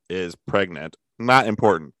is pregnant? Not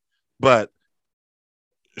important, but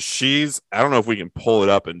I don't know if we can pull it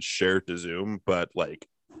up and share it to Zoom, but like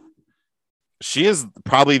she is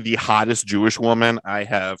probably the hottest Jewish woman I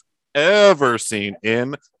have ever seen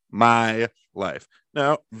in my life.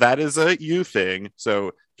 No, that is a you thing.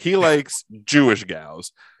 So he likes Jewish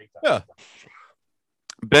gals. Yeah.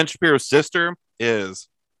 Ben Shapiro's sister is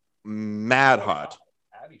mad hot.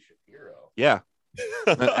 Abby Shapiro. Yeah.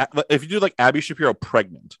 If you do like Abby Shapiro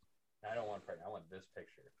pregnant. I don't want pregnant. I want this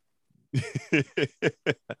picture.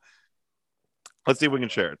 Let's see if we can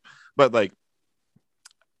share it. But like,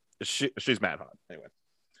 she's mad hot. Anyway,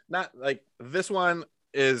 not like this one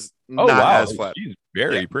is not as flat. She's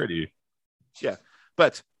very pretty. Yeah.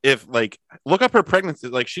 But if like, look up her pregnancy,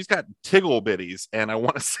 like she's got tiggle bitties, and I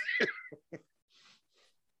want to see.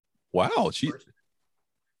 Wow. She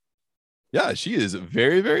is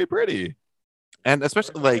very, very pretty. And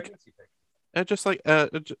especially like, just like, I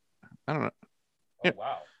don't know. Yeah. Oh,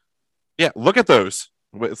 wow. Yeah. Look at those.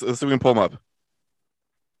 Let's see if we can pull them up.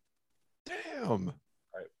 Damn. All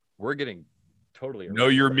right. We're getting totally. Know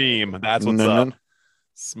your meme. That's what's No. up.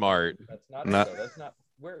 Smart. That's not. No. It, that's not.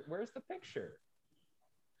 Where's the picture?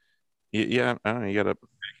 Yeah. I don't know. You gotta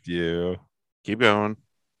You. keep going.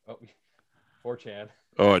 Oh, 4chan.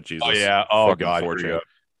 Oh Jesus. Oh yeah. Oh Fucking god. 4chan. Here we go.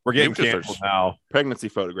 We're getting Just canceled search now. Pregnancy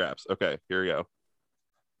photographs. Okay, here we go.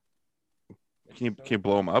 Can you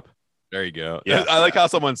blow them up? There you go. Yeah. I like how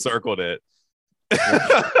someone circled it.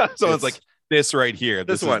 Someone's like this right here.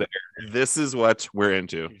 This is one. the- This is what we're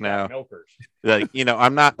into now. Milkers. Like,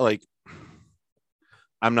 I'm not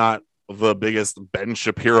the biggest Ben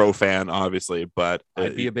Shapiro fan, obviously, but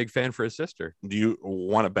I'd be a big fan for his sister. do you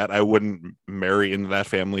want to bet I wouldn't marry into that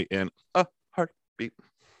family in a heartbeat?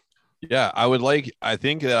 Yeah, I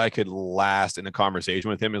think that I could last in a conversation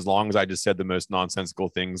with him as long as I just said the most nonsensical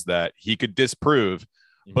things that he could disprove,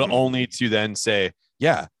 but only to then say,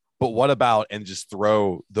 yeah, but what about, and just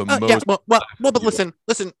throw the most. Yeah, well, but listen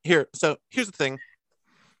here. So here's the thing.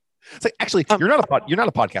 It's like, actually, you're not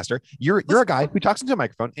a podcaster. You're a guy who talks into a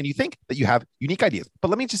microphone and you think that you have unique ideas. But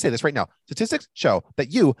let me just say this right now. Statistics show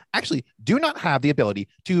that you actually do not have the ability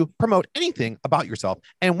to promote anything about yourself.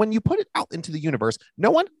 And when you put it out into the universe,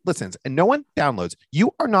 no one listens and no one downloads.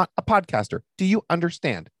 You are not a podcaster. Do you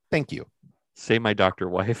understand? Thank you. Say my doctor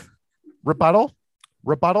wife. Rebuttal,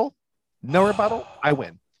 no rebuttal. I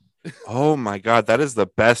win. Oh my God, that is the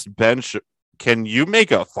best bench. Can you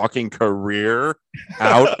make a fucking career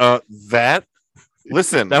out of that?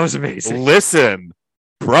 Listen, That was amazing. listen,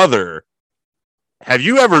 brother. Have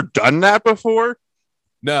you ever done that before?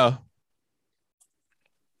 No.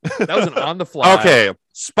 That was an on the fly. Okay,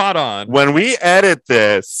 Spot on. when we edit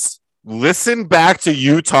this, listen back to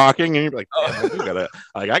you talking, and you're like, "Damn,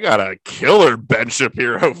 I got a killer Ben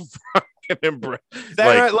Shapiro fucking impression."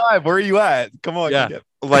 Saturday Night Live, where are you at? Come on. Yeah.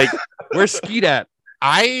 Like, Where's Skeet at?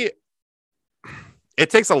 it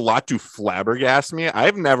takes a lot to flabbergast me.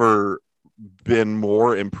 I've never been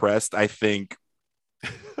more impressed, I think,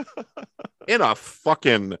 in a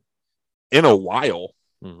while.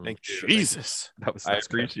 Mhm. Thank you. Jesus. That was I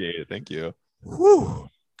appreciate it. Thank you. Whew.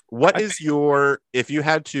 What is if you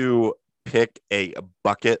had to pick a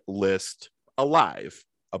bucket list alive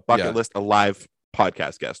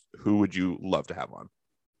podcast guest, who would you love to have on?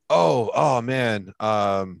 Oh man.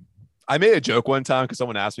 I made a joke one time because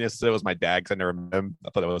someone asked me. I said it was my dad because I never met him. I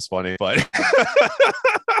thought it was funny, but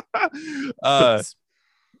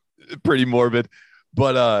pretty morbid.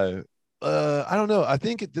 But I don't know. I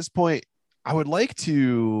think at this point, I would like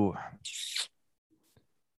to.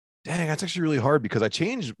 Dang, that's actually really hard because I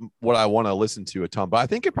changed what I want to listen to a ton. But I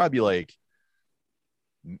think it'd probably be like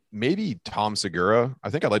maybe Tom Segura. I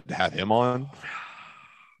think I'd like to have him on,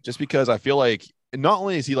 just because I feel like not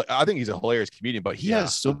only is he like, I think he's a hilarious comedian, but he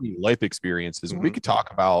has so many life experiences. And we could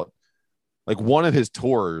talk about like one of his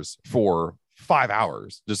tours for 5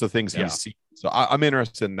 hours, just the things he's seen. So I'm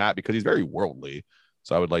interested in that because he's very worldly.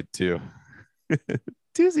 So I would like to.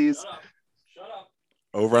 Dizzies. Shut up.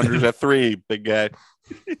 Over unders at 3, big guy.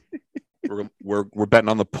 We're betting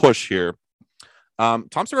on the push here. Tom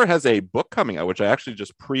Segura has a book coming out, which I actually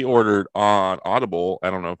just pre-ordered on Audible. I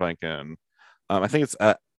don't know if I can. I think it's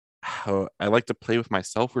how I like to play with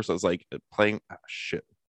myself, or so it's like playing. Shit.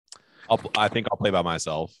 I think I'll play by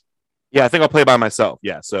myself. Yeah, I think I'll play by myself.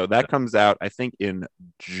 Yeah, so that comes out, I think, in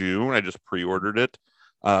June. I just pre-ordered it.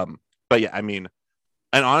 But yeah, I mean,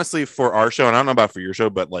 and honestly, for our show, and I don't know about for your show,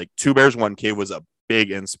 but like Two Bears, One Cave was a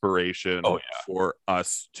big inspiration for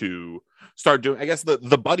us to start doing, I guess,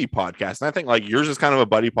 the buddy podcast. And I think like yours is kind of a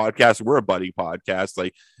buddy podcast. We're a buddy podcast.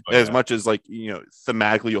 Like as much as like,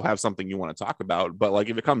 thematically you'll have something you want to talk about, but like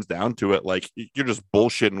if it comes down to it, like you're just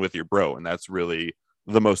bullshitting with your bro, and that's really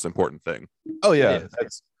the most important thing. Oh yeah,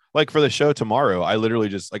 that's like for the show tomorrow. I literally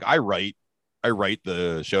just like I write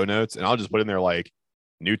the show notes, and I'll just put in there like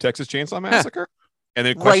New Texas Chainsaw Massacre, and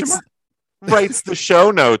then question mark. Writes the show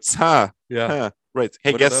notes, huh? Yeah. Right.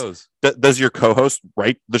 Hey, What are guess those? does your co-host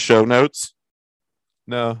write the show notes?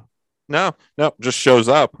 No. No, just shows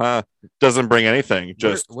up, huh? Doesn't bring anything.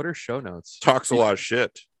 Just What are show notes? talks a lot of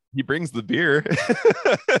shit. He brings the beer.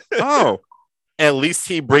 Oh, at least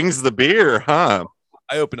he brings the beer, huh?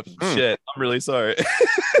 I opened up some shit. I'm really sorry.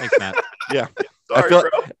 Thanks, Matt. Yeah. Sorry, I feel, bro.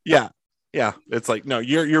 Yeah. It's like, no,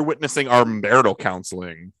 you're witnessing our marital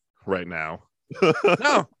counseling right now.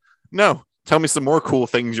 No. Tell me some more cool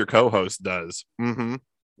things your co-host does.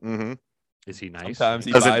 Is he nice? Sometimes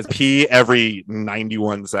he Doesn't buys. pee every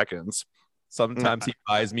 91 seconds. Sometimes he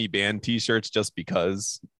buys me band T-shirts just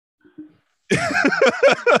because.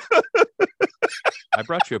 I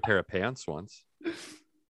brought you a pair of pants once.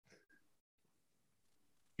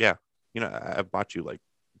 Yeah. I bought you like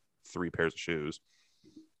 3 pairs of shoes.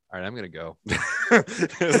 All right, I'm gonna go.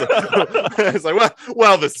 It's like,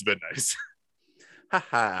 well, this has been nice.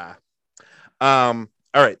 Haha.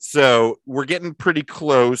 All right, so we're getting pretty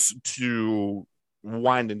close to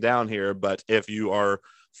winding down here, but if you are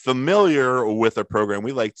familiar with a program,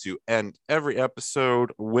 we like to end every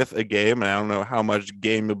episode with a game, and I don't know how much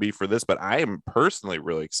game will be for this, but I am personally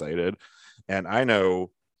really excited, and I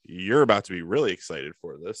know you're about to be really excited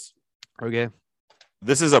for this. Okay.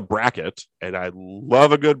 This is a bracket, and I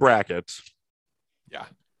love a good bracket. Yeah.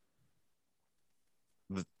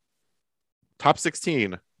 The top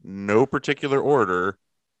 16, no particular order,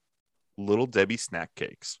 Little Debbie snack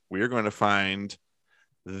cakes. We are going to find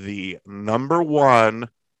the number 1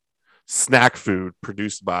 snack food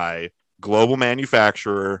produced by global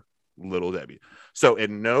manufacturer Little Debbie. So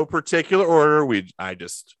in no particular order, I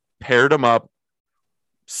just paired them up.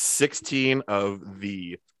 16 of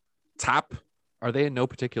the top. Are they in no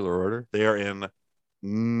particular order? They are in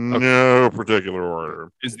no particular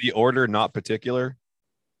order. Is the order not particular?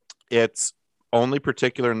 It's only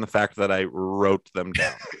particular in the fact that I wrote them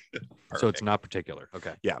down. So it's not particular.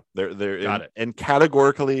 Okay. Yeah, they're Got it. And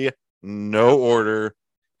categorically, no order,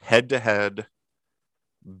 head to head,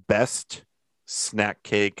 best snack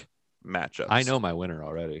cake matchups. I know my winner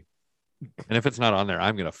already. And if it's not on there,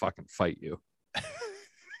 I'm gonna fucking fight you.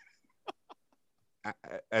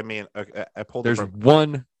 I mean, I pulled. There's it from,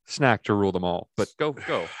 one snack to rule them all. But go.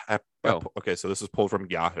 Go. Okay, so this is pulled from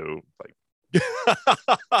Yahoo. Like,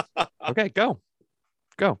 Okay, go.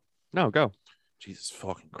 No, go. Jesus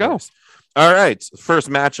fucking Go. Christ. All right, first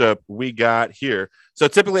matchup we got here. So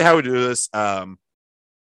typically, how we do this: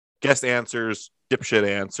 guest answers, dipshit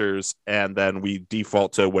answers, and then we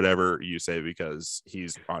default to whatever you say because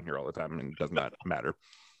he's on here all the time and it does not matter.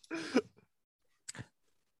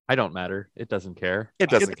 I don't matter. It doesn't care. It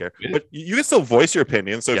doesn't care, but you can still voice your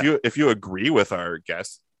opinion. So Yeah. if you agree with our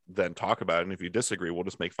guest, then talk about it. And if you disagree, we'll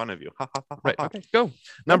just make fun of you. Right. Okay. Go.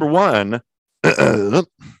 Number 1, the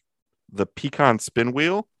pecan spin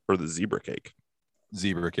wheel or the zebra cake.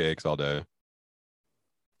 Zebra cakes all day.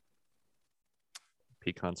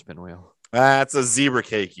 Pecan spin wheel. That's a zebra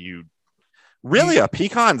cake. You really a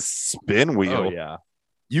pecan spin wheel? Oh yeah.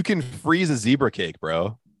 You can freeze a zebra cake,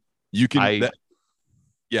 bro. You can.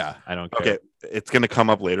 Yeah. I don't care. Okay, it's gonna come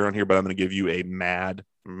up later on here, but I'm gonna give you a mad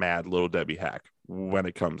Little Debbie hack when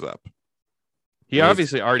it comes up. He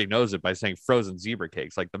obviously already knows it by saying frozen zebra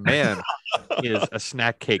cakes. Like the man is a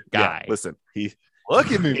snack cake guy. Yeah, listen,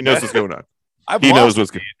 Look at me. he knows what's going on. I've He knows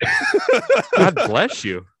lost. what's going on. God bless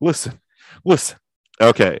you. Listen.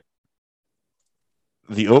 Okay.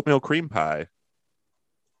 The oatmeal cream pie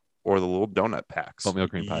or the little donut packs. Oatmeal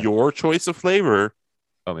cream pie. Your choice of flavor.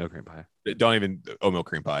 Oatmeal cream pie. Don't even oatmeal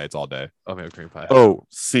cream pie. It's all day. Oatmeal cream pie.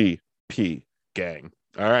 OCP gang.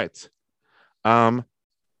 All right. Third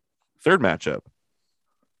matchup.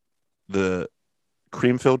 The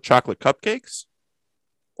cream-filled chocolate cupcakes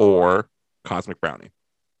or cosmic brownie.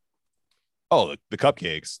 Oh, the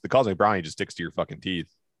cupcakes. The cosmic brownie just sticks to your fucking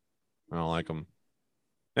teeth. I don't like them.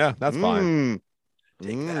 Yeah, that's fine.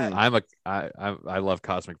 I love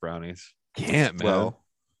cosmic brownies. Can't, man. Well,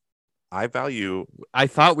 I value. I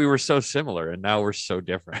thought we were so similar, and now we're so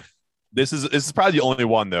different. This is probably the only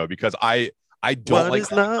one though, because I don't What like is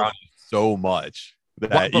cosmic love? brownies so much that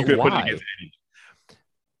But you could put it why? against any.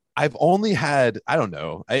 I've only had, I don't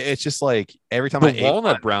know. It's just like every time The I ate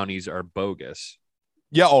walnut one- brownies are bogus.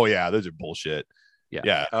 Yeah. Oh yeah. Those are bullshit. Yeah.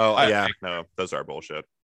 Yeah. Oh, I- yeah. No, those are bullshit.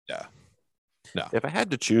 Yeah. No. If I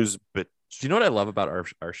had to choose, but Do you know what I love about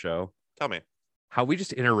our show? tell me. How we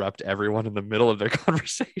just interrupt everyone in the middle of their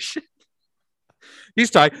conversation. He's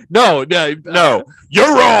talking. No, No,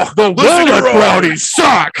 you're wrong. the Listen, walnut you're wrong. brownies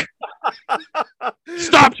suck.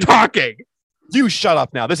 Stop talking. You shut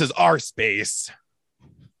up now. This is our space.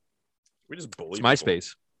 We just bully. It's my people.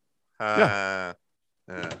 space.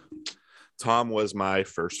 It's Tom was my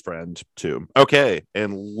first friend too. Okay,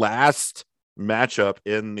 and last matchup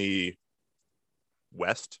in the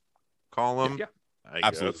West column. Yeah. I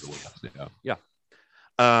Absolutely. guess.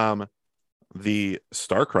 The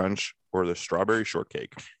Star Crunch or the Strawberry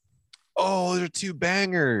Shortcake. Oh, those are two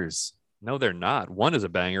bangers. No, they're not. One is a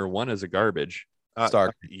banger. One is a garbage.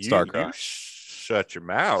 Star You Crunch. shut your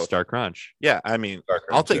mouth. Star Crunch. Yeah, I mean, Star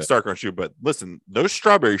I'll Crunch, take yeah. Star Crunch too, but listen, those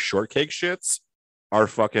Strawberry Shortcake shits are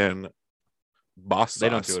fucking boss sauce. They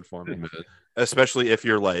don't do it for me. Especially if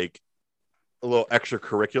you're like a little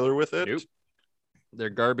extracurricular with it. Nope. They're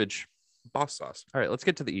garbage. Boss sauce. All right, let's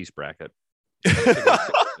get to the East bracket.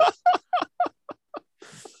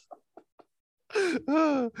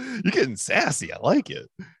 You're getting sassy. I like it.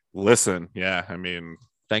 Listen, yeah, I mean,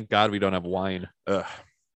 Thank God we don't have wine.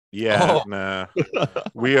 yeah, Oh. nah.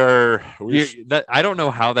 we are I don't know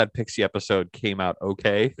how that Pixie episode came out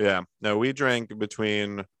okay. yeah. No, we drank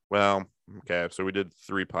between okay, so we did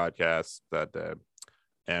 3 podcasts that day,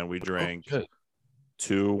 and we drank good.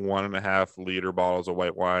 2 1.5 liter bottles of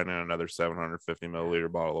white wine and another 750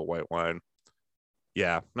 milliliter bottle of white wine.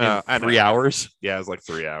 Yeah, no, In 3 hours. Yeah, it was like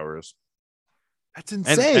 3 hours. That's And,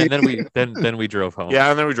 insane. and then we drove home. Yeah,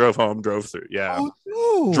 and then we drove home, drove through. Yeah, Oh,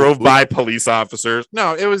 no. drove by police officers.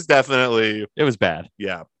 No, it was definitely It was bad.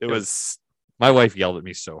 yeah. It was. My wife yelled at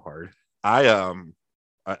me so hard. I'm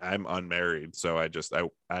unmarried, so I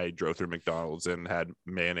drove through McDonald's and had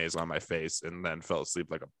mayonnaise on my face, and then fell asleep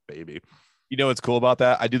like a baby. You know what's cool about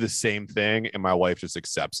that? I do the same thing, and my wife just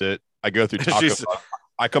accepts it. I go through Taco She's- Bell.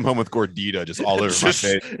 I come home with gordita just all over my Just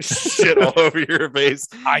face. shit all over your face.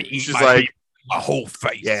 I eat She's my like, meat, my whole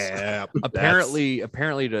face. yeah. Apparently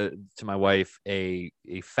to my wife, a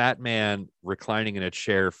fat man reclining in a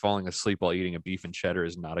chair falling asleep while eating a beef and cheddar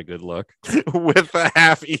is not a good look. with a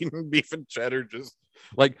half-eaten beef and cheddar, just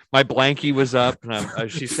Like my blankie was up,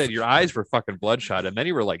 and she said your eyes were fucking bloodshot, and then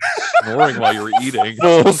you were like snoring while you were eating.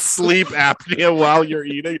 full sleep apnea while you're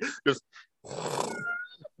eating. Just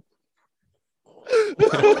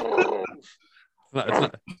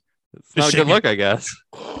It's not a good look, I guess.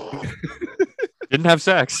 Didn't have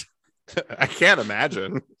sex. I can't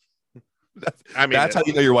imagine. I mean, That's how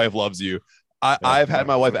you know your wife loves you. I've had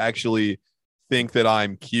my wife actually think that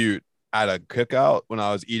I'm cute at a cookout when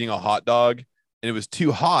I was eating a hot dog and it was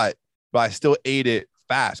too hot, but I still ate it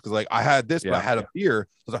fast because like I had this, but I had a beer.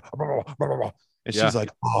 I was like, "Blah, blah, blah." And she's like,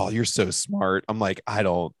 "Oh, you're so smart." I'm like, "I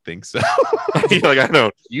don't think so." you're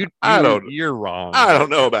like, You're wrong. I don't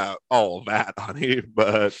know about all of that, honey,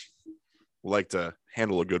 but like to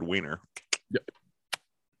handle a good wiener.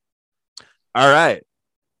 All right.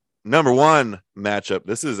 Number 1 matchup.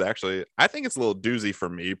 This is actually, I think it's a little doozy for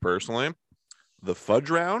me personally. The fudge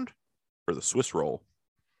round or the Swiss roll?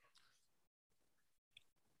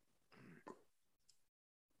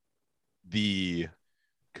 The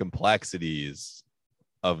complexities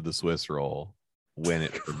of the Swiss roll win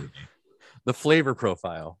it for me. The flavor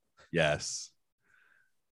profile. Yes.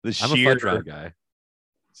 The I'm a sheer fudge round guy.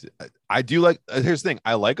 I do like. Here's the thing: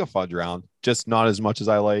 I like a fudge round, just not as much as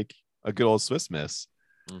I like a good old Swiss Miss.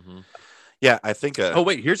 Mm-hmm. Yeah, I think. Oh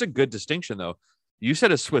wait, here's a good distinction though. You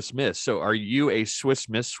said a Swiss Miss, so are you a Swiss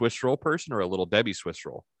Miss Swiss roll person or a Little Debbie Swiss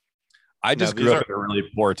roll? I just these grew up in a really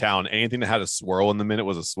poor town. Anything that had a swirl in the middle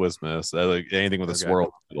was a Swiss Miss. Like anything with a swirl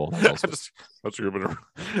in the middle. That's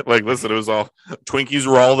like, listen, it was all Twinkies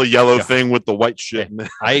were all the yellow thing with the white shit. In it.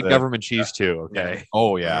 I ate government cheese too. Okay.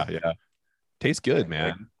 Oh yeah, yeah. Tastes good,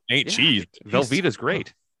 man. Ain't cheese. Velveeta's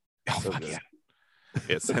great. Oh, So fuck good. yeah.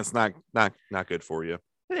 It's not good for you.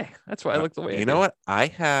 Yeah, that's why I look the way. You know what? I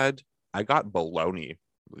got bologna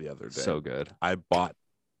the other day. So good. I bought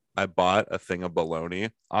a thing of bologna.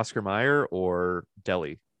 Oscar Mayer or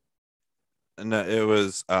Deli? No, it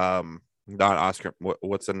was not Oscar.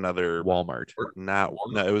 What's another? Walmart. Not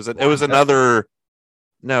no. It was another.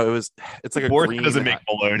 No, it's like a Board green. doesn't make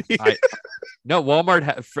bologna. No,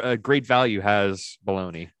 Walmart Great Value has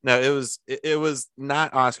bologna. No, it was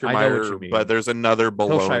not Oscar I know what Mayer, you mean. but there's another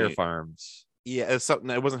bologna. Hillshire Farms. Yeah, it's something.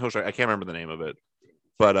 It wasn't Hillshire. I can't remember the name of it,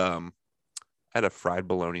 but I had a fried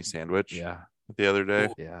bologna sandwich. Yeah. The other day.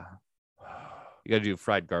 Yeah. You got to do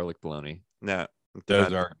fried garlic bologna. No,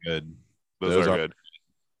 Those are good. Those are good.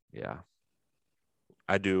 Yeah.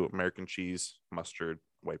 I do American cheese, mustard,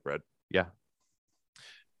 white bread. Yeah.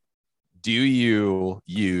 Do you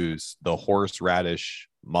use the horseradish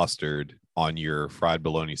mustard on your fried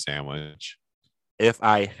bologna sandwich? If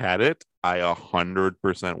I had it, I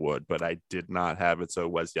 100% would, but I did not have it, so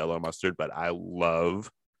it was yellow mustard. But I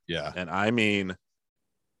love, Yeah. and I mean,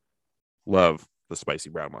 love the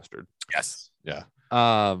spicy brown mustard. Yes. Yeah.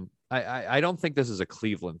 I don't think this is a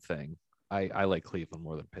Cleveland thing. I like Cleveland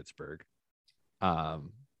more than Pittsburgh.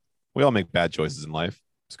 We all make bad choices in life.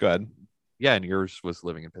 Just go ahead. Yeah, and yours was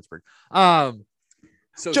living in Pittsburgh.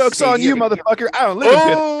 So Joke's on you, motherfucker. I don't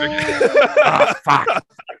live in Pittsburgh. Fuck.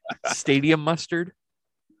 Stadium mustard.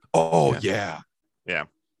 Oh yeah.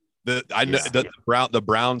 The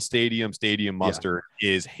Brown Stadium mustard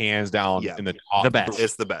is hands down in the top. The best.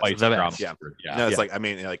 It's the best. The best. Yeah. No, it's like, I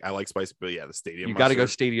mean, like, I like spicy, but yeah, the stadium. You got to go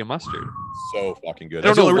mustard. stadium mustard. So fucking good.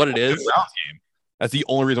 I don't That's the know only what reason it I went to is. a Browns game. That's the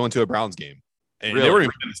only reason I went to a Browns game. And Really? they weren't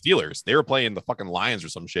even playing the Steelers. They were playing the fucking Lions or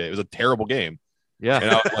some shit. It was a terrible game. Yeah.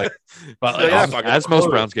 And I was like, but like, Yeah, as most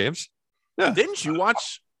Browns games. Yeah. Didn't you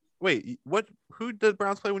watch? Wait, what? Who did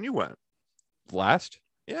Browns play when you went? Last,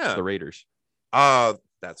 Yeah. the Raiders.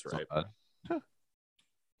 That's It's right. not bad.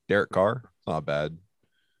 Derek Carr, not bad.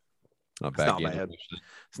 Not bad. not game. bad.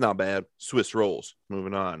 It's not bad. Swiss rolls.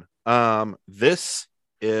 Moving on. This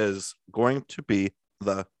is going to be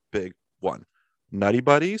the big one. Nutty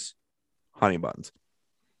Buddies, honey buns.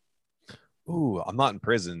 Ooh, I'm not in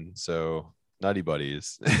prison, so Nutty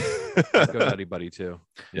Buddies. Go Nutty Buddy too.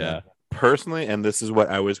 Yeah. Personally, and this is what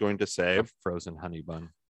I was going to say, A frozen honey bun.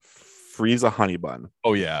 freeze a honey bun.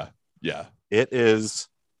 Oh yeah. Yeah. It is.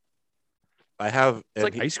 I have. It's and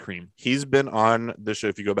like he- ice cream. He's been on the show.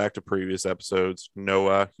 If you go back to previous episodes,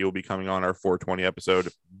 Noah, he'll be coming on our 420 episode.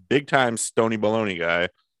 Big time Stony Baloney guy.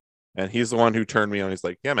 And he's the one who turned me on. He's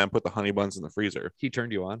like, yeah, man, put the honey buns in the freezer. He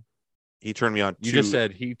turned you on. He turned me on. You just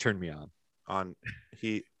said he turned me on.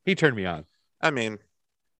 He, He turned me on. I mean,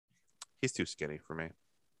 he's too skinny for me.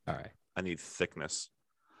 All right. I need thickness.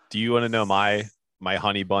 Do you want to know my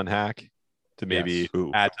honey bun hack to maybe Yes.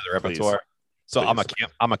 Ooh, add to the please. repertoire? So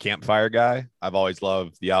I'm a campfire guy. I've always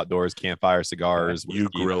loved the outdoors, campfire, cigars. You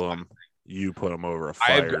whiskey. grill them. You put them over a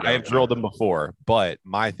fire. I've grilled them before, but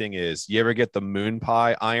my thing is, you ever get the moon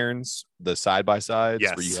pie irons, the side by sides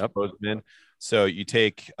where you Yes. put them in? So you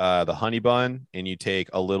take the honey bun and you take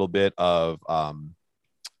a little bit of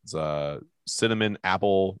cinnamon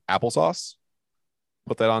applesauce,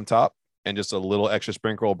 put that on top, and just a little extra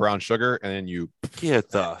sprinkle of brown sugar, and then you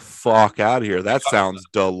Get the fuck out of here. That sounds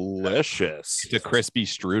delicious. the crispy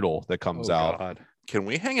strudel that comes out. God. Can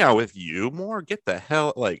we hang out with you more? Get the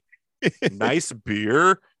hell, like, nice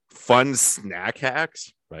beer, fun snack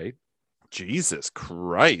hacks. Right. Jesus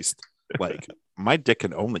Christ. Like, my dick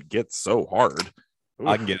can only get so hard.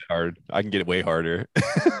 I can get it hard. I can get it way harder.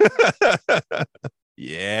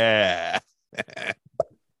 Yeah.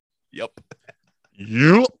 Yep.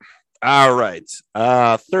 Yep. All right.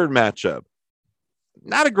 Third matchup.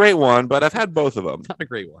 Not a great one, but I've had both of them. Not a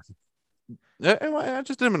great one. I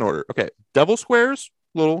just did them in order. Okay. Devil squares,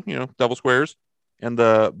 little, devil squares, and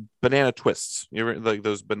the banana twists. You ever like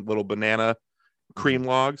those little banana cream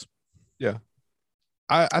logs?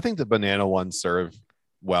 I think the banana ones serve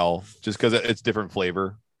well just because it's different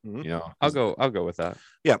flavor. Mhm. You know, I'll go with that.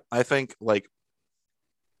 Yeah. I think like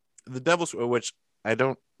the devil's, which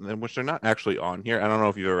they're not actually on here. I don't know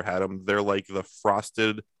if you've ever had them. They're like they're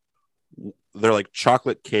like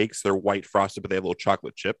chocolate cakes. They're white frosted, but they have little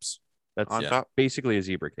chocolate chips That's on top. basically a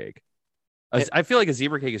zebra cake. It- I feel like a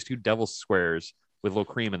zebra cake is two devil squares with a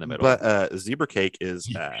little cream in the middle. But zebra cake is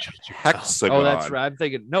hexagon. oh, that's right. I'm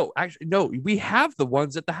thinking no. We have the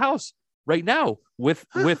ones at the house right now with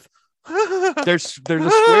there's the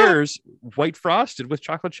squares white frosted with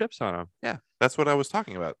chocolate chips on them. Yeah, that's what I was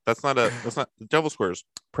talking about. That's not devil squares.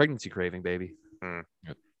 Pregnancy craving, baby.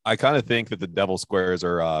 I kind of think that the devil squares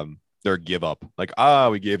are they're give up. Like,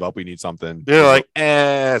 we gave up. We need something. They're like,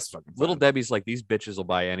 it's fucking Little fine. Debbie's like, these bitches will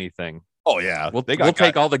buy anything. oh yeah, We'll they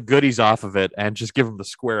take all the goodies off of it and just give them the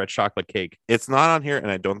square of chocolate cake. It's not on here, and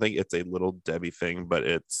I don't think it's a Little Debbie thing, but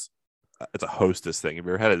it's a Hostess thing. Have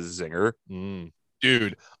you ever had a zinger?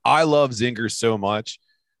 dude. I love zingers so much.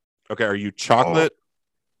 Okay, are you chocolate,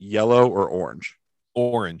 yellow, or orange?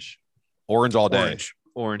 Orange all day.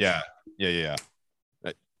 Orange. Yeah. yeah.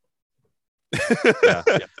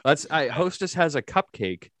 Hostess has a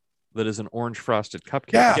cupcake that is an orange frosted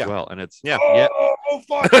cupcake Yeah. as well, and it's Yeah. Oh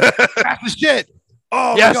fuck, that's the shit.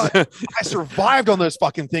 Oh Yes. my god, I survived on those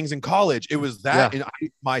fucking things in college. It was that, and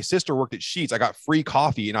my sister worked at Sheetz. I got free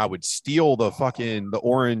coffee, and I would steal the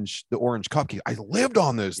orange cupcake. I lived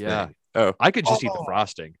on those Yeah. things. I could just eat the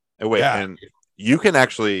frosting. Oh, wait, Yeah. and you can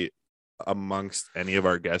actually, amongst any of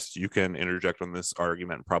our guests, you can interject on this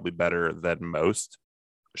argument probably better than most.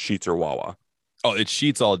 Sheets or Wawa. Oh, it's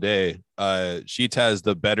Sheetz all day. Sheetz has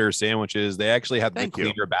the better sandwiches. They actually have the Thank you.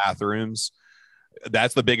 cleaner bathrooms.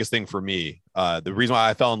 That's the biggest thing for me. The reason why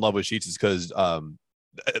I fell in love with Sheetz is because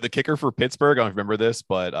the kicker for Pittsburgh, I don't remember this,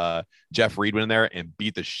 but Jeff Reed went in there and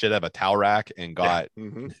beat the shit out of a towel rack and got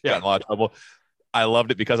Mhm. in a lot of trouble. I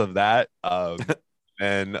loved it because of that.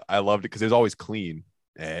 and I loved it because it was always clean.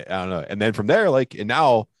 I don't know. And then from there, like, and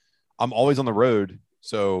now I'm always on the road.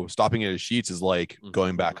 So stopping at Sheets is like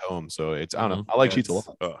going back home. So it's, I don't know. I like Sheets a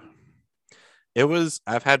lot.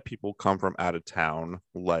 I've had people come from out of town,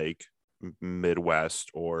 like Midwest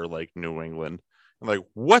or like New England. I'm like,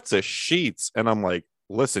 what's a Sheets? And I'm like,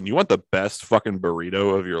 listen, you want the best fucking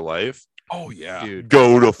burrito of your life? Oh, yeah. Dude,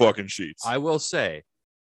 Go to fucking Sheets. I will say,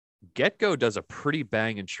 Get Go does a pretty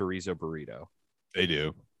banging chorizo burrito. They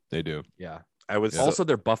do. Yeah. I would Also,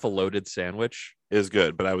 their buffalo-loaded sandwich is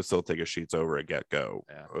good, but I would still take a Sheets over a Get Go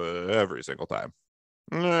Yeah. Every single time.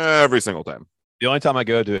 Every single time. The only time I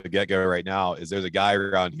go to a Get Go right now is there's a guy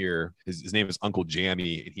around here. His name is Uncle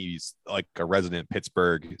Jammy, and he's like a resident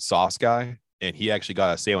Pittsburgh sauce guy. And he actually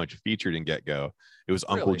got a sandwich featured in Get Go. It was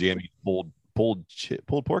Uncle Jammy's pulled pork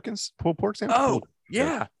sandwich. Oh,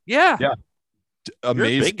 yeah. Amazing. You're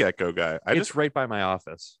a big Get Go guy. It's right by my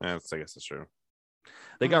office. I guess that's true.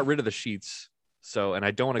 They got rid of the Sheets. So, and I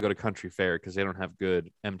don't want to go to Country Fair because they don't have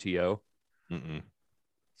good MTO.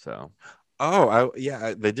 So,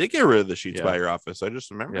 they did get rid of the Sheets by your office. I just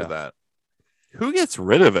remember that. Who gets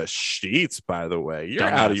rid of a Sheets, by the way? You're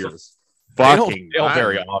out of your fucking fail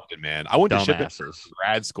very often, man. I went to Shippensburg Dumbasses. for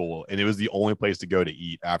grad school, and it was the only place to go to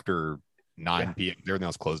eat after 9 p.m. Everything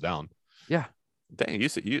else closed down. Yeah. Dang, you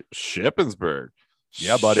Shippensburg.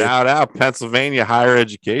 Yeah, buddy. Shout out Pennsylvania higher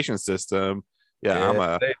education system.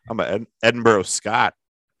 Yeah, I'm a Edinburgh Scot.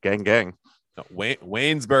 Gang.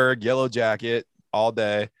 Waynesburg, Yellow Jacket, all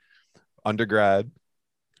day. Undergrad.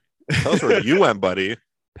 Tell us where you went, buddy.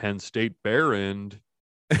 Penn State Barrand.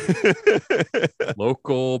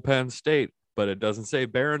 Local Penn State, but it doesn't say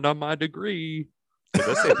Barrand on my degree. It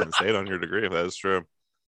does say Penn State on your degree, if that is true.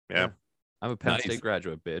 Yeah. I'm a Penn State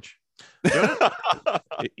graduate, bitch.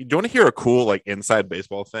 You want to hear a cool like inside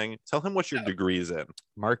baseball thing? Tell him what your degree is in.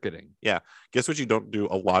 Marketing. Yeah. Guess what you don't do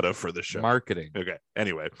a lot of for the show? Marketing. Okay.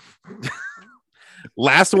 Anyway.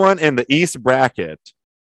 Last one in the East bracket.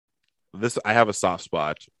 I have a soft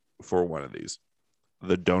spot for one of these.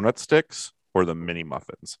 The donut sticks or the mini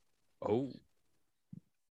muffins. Oh.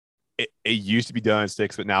 It used to be donut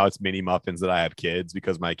sticks, but now it's mini muffins that I have kids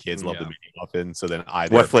because my kids love the mini muffins. So then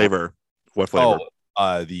What flavor?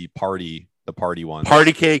 Oh, the party one.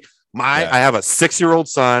 Party cake. I have a 6-year-old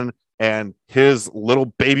son, and his little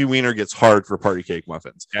baby wiener gets hard for party cake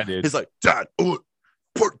muffins. Yeah, dude. He's like, Dad,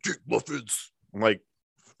 party cake muffins. I'm like,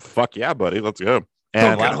 fuck yeah, buddy, let's go.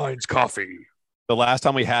 And Heinz coffee. The last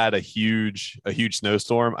time we had a huge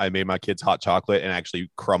snowstorm, I made my kids hot chocolate and actually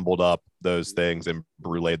crumbled up those things and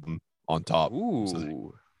bruleed them on top. Ooh.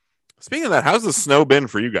 So speaking of that, how's the snow been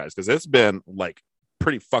for you guys? Because it's been like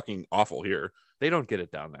pretty fucking awful here. They don't get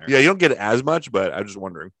it down there. Yeah, you don't get it as much, but I'm just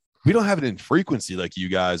wondering. we don't have it in frequency like you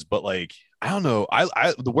guys, but like I don't know.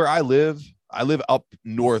 Where I live up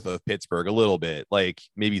north of Pittsburgh a little bit, like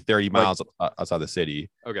maybe 30 miles outside the city.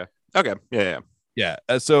 Okay. Yeah.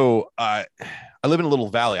 So I live in a little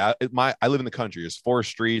valley. I live in the country. There's 4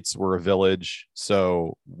 streets. We're a village,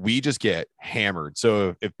 so we just get hammered.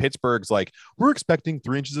 So if Pittsburgh's like, we're expecting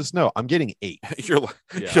 3 inches of snow, I'm getting 8. You're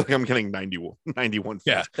like I'm getting 91 feet.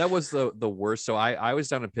 Yeah, that was the worst. So I was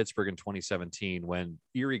down in Pittsburgh in 2017 when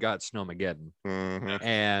Erie got Snowmageddon,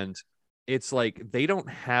 and it's like they don't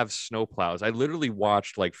have snowplows. I literally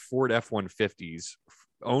watched like Ford F-150s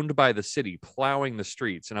owned by the city plowing the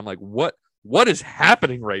streets, and I'm like, what is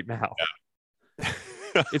happening right now? Yeah.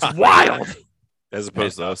 It's wild. As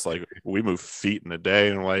opposed to us, like we move feet in a day,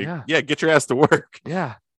 and like, yeah, get your ass to work.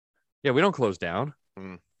 Yeah, we don't close down.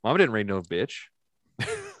 Mama didn't raise no bitch.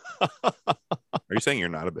 Are you saying you're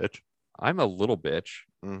not a bitch? I'm a little bitch,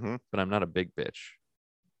 but I'm not a big bitch.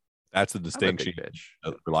 That's the distinction.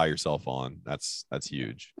 Bitch. Rely yourself on. That's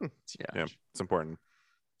huge. Yeah, it's important.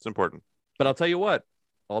 It's important. But I'll tell you what.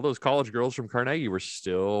 All those college girls from Carnegie were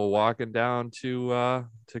still walking down to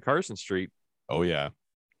Carson Street. Oh yeah,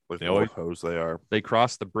 with the hoes they are. They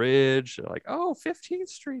crossed the bridge. They're like, "Oh, 15th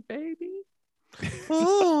Street, baby."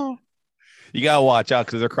 Oh. You gotta watch out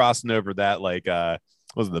because they're crossing over that like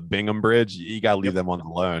was it the Bingham Bridge? You gotta leave them on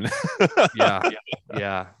alone.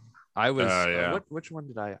 yeah. I was. Which one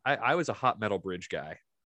did I was a Hot Metal Bridge guy.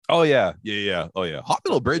 Oh yeah. Oh yeah. Hot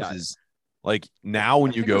Metal Bridge is like now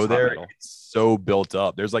when you go there, it's so built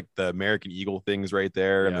up. There's like the American Eagle things right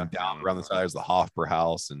there, and then down around the side there's the Hofbräu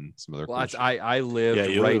House and some other. Well, I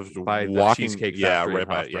lived right by the Cheesecake Factory. Right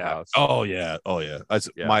by House. Oh yeah.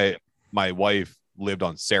 My wife lived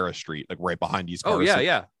on Sarah Street, like right behind East Carson. Oh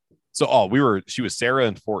yeah. So she was Sarah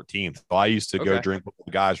and 14th. So I used to go drink with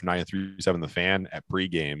the guys from 93.7 The Fan at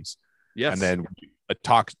pre-games. Yes. And then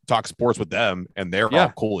talk sports with them, and they're all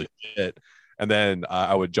cool as shit. And then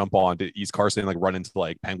I would jump on to East Carson and like run into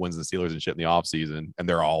like Penguins and Steelers and shit in the off season, and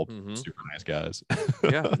they're all super nice guys.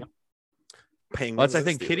 Yeah. Penguins. Well, that's, I and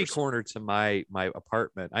think, kitty Steelers. corner to my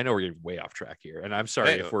apartment. I know we're getting way off track here, and I'm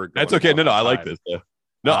sorry if we're. That's going okay. No, long I on like time. this.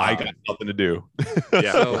 No, I got nothing to do.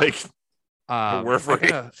 Yeah, So, like we're free.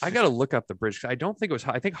 I gotta look up the bridge. I don't think it was.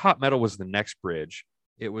 I think Hot Metal was the next bridge.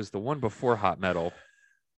 It was the one before Hot Metal.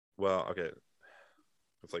 Well, okay.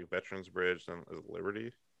 It's like Veterans Bridge, then is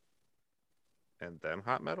Liberty, and then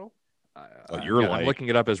Hot Metal. Oh, you're I'm looking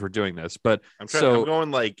it up as we're doing this, but I'm trying. so I'm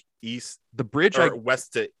going like east, the bridge or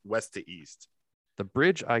west to east. the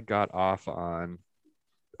bridge I got off on,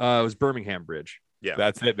 it was Birmingham Bridge. Yeah,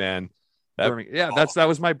 That's it, man. That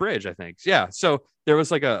was my bridge, I think. Yeah, so there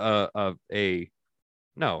was like that's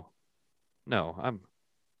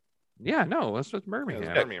with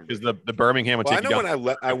Birmingham. Because the Birmingham would Well, I take know you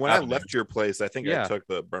when down. I left your place, I think I took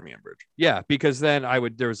the Birmingham Bridge. Yeah, because then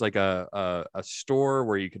there was like a store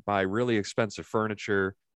where you could buy really expensive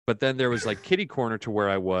furniture, but then there was like kitty corner to where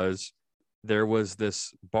I was. There was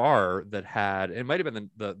this bar that had, it might have been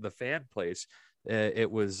the fan place. It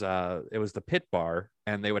was the Pit Bar,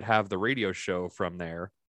 and they would have the radio show from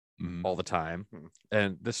there all the time.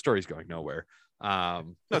 And this story's going nowhere.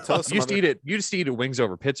 No, tell us. You used to eat at Wings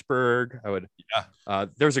Over Pittsburgh. I would. Yeah.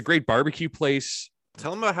 There was a great barbecue place. Tell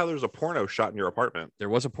them about how there's a porno shot in your apartment. There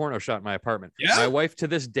was a porno shot in my apartment. Yeah. My wife to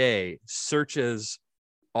this day searches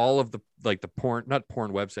all of the porn, not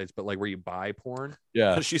porn websites, but like where you buy porn.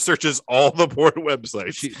 Yeah. She searches all the porn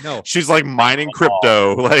websites. She's She's like mining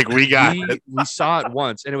crypto. Like we saw it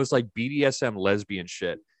once, and it was like BDSM lesbian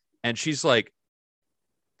shit. And she's like,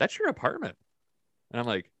 "That's your apartment," and I'm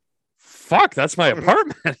like, "Fuck, that's my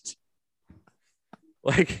apartment."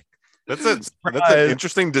 Like that's an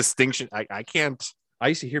interesting distinction. I can't. I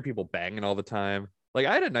used to hear people banging all the time. Like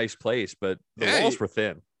I had a nice place, but the walls were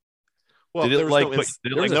thin. Well, Did it there was like no, put- there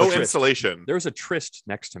did it was like no put- insulation. There was a tryst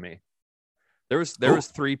next to me. There was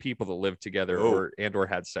 3 people that lived together or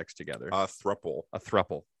had sex together. A thruple. A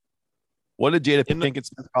thruple. What did Jada Pinkett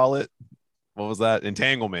Smith call it? What was that?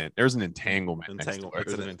 Entanglement. There's an entanglement. Entanglement.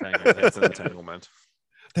 It's an entanglement. It's an entanglement.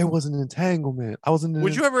 There was an entanglement. I was in.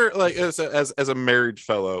 Would you ever like as a married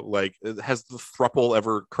fellow, like has the thruple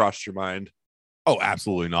ever crossed your mind? Oh,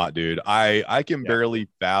 absolutely not, dude. I can barely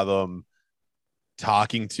fathom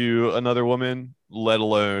talking to another woman, let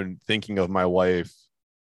alone thinking of my wife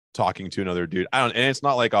talking to another dude. And it's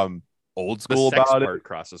not like I'm old school the sex about part it.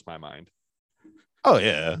 crosses my mind. Oh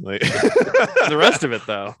yeah, like, The rest of it,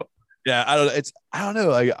 though. yeah. I don't know.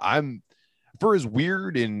 Like I'm, for as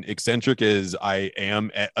weird and eccentric as I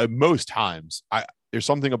am at most times, there's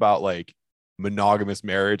something about like monogamous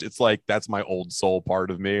marriage. It's like that's my old soul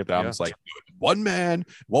part of me that I'm just like one man,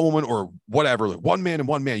 one woman, or whatever. Like one man and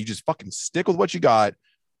one man. You just fucking stick with what you got,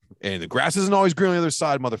 and the grass isn't always green on the other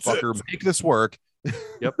side, motherfucker. Make this work.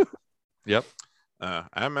 Yep. I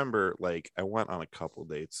remember like I went on a couple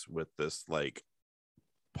dates with this like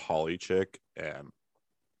poly chick, and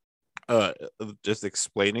just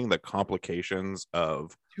explaining the complications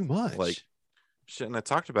of Too much. like shit. And I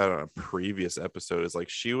talked about it on a previous episode. Is like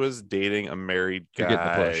she was dating a married You're getting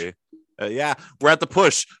the guy. Yeah, we're at the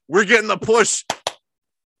push. We're getting the push.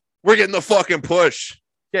 We're getting the fucking push.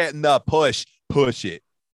 Getting the push. Push it.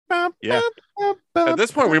 Yeah. At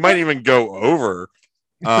this point, we might even go over.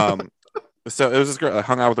 So it was this girl. I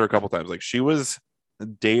hung out with her a couple times. Like she was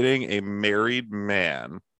dating a married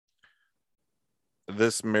man.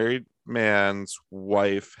 This married man's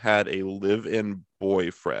wife had a live-in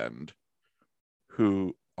boyfriend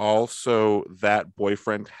who also, that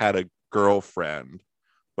boyfriend had a girlfriend,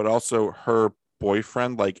 but also her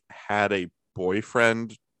boyfriend like had a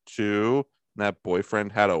boyfriend too. And that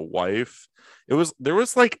boyfriend had a wife. There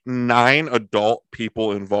was like 9 adult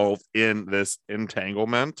people involved in this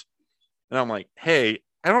entanglement. And I'm like, hey,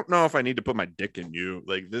 I don't know if I need to put my dick in you.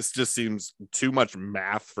 Like, this just seems too much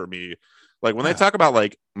math for me. Like, when they talk about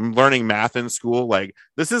like learning math in school, like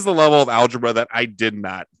this is the level of algebra that I did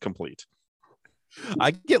not complete.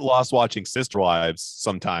 I get lost watching Sister Wives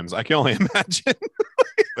sometimes. I can only imagine.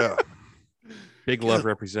 Big love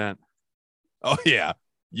represent. Oh yeah,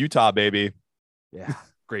 Utah baby. Yeah,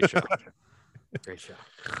 great show. Great show.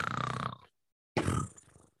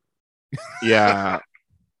 Yeah,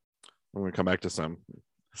 I'm gonna come back to some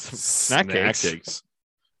Snack cakes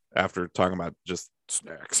after talking about just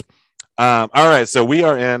snacks. All right, so we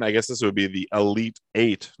are in. I guess this would be the Elite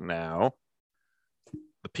 8 now.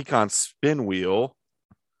 The pecan spin wheel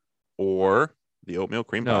or the oatmeal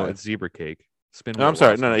cream pie. No, it's zebra cake. No, I'm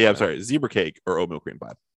sorry. No, yeah, I'm sorry. Zebra cake or oatmeal cream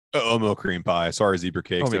pie. Oatmeal cream pie. Sorry, zebra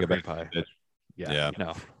cakes. Oatmeal Take it cream back. pie. Yeah.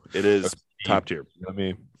 No. It is top tier. I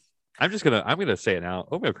mean, I'm gonna say it now.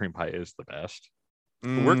 Oatmeal cream pie is the best.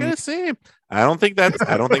 We're gonna see. I don't think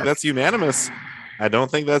that's unanimous. I don't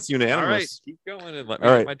think that's unanimous. All right, keep going and let me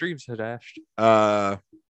All get right. my dreams hadashed.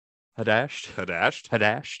 Hadashed.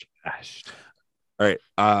 Hadashed. All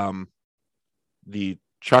right. The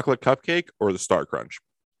chocolate cupcake or the Star Crunch?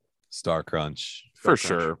 Star Crunch. For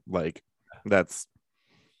Star Crunch. sure. Like that's.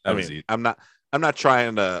 That I was mean, easy. I'm not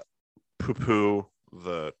trying to poo-poo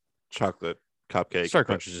the chocolate cupcake. Star but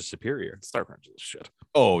Crunch is just superior. Star Crunch is shit.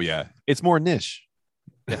 Oh yeah, it's more niche.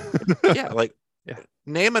 Yeah, like Yeah.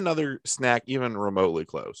 Name another snack even remotely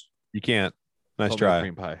close. You can't. Nice Oatmeal try.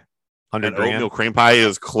 cream pie. 100 An grand. oatmeal cream pie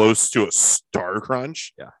is close to a Star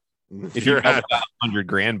Crunch. Yeah. If you have that 100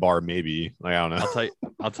 grand bar, maybe. Like, I don't know.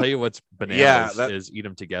 I'll tell you what's bananas Yeah, that- is eat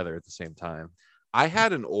them together at the same time. I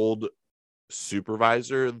had an old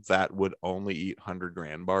supervisor that would only eat 100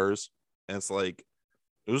 grand bars, and it's like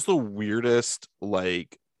it was the weirdest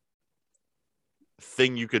like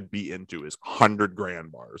thing you could be into is 100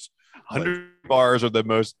 grand bars. 100 bars are the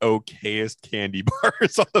most okayest candy bars.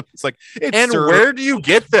 It's like, it's And served- where do you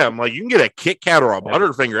get them? Like you can get a Kit Kat or a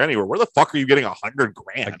Butterfinger anywhere. Where the fuck are you getting 100 A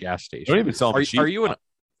grand? gas They station. don't even sell them cheap. Are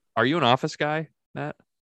you an office guy, Matt?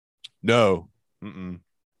 No. Mm-mm.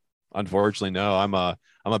 Unfortunately, no. I'm a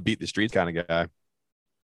beat the streets kind of guy.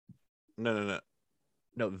 No.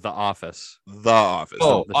 No, The Office. The Office.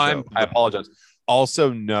 Oh, the show. I apologize.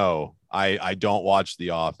 Also, no. I don't watch The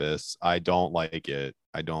Office. I don't like it.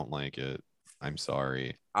 I'm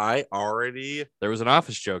sorry. I already. There was an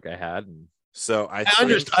Office joke I had, and So I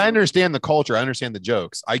understand the culture. I understand the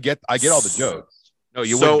jokes. I get all the jokes. no,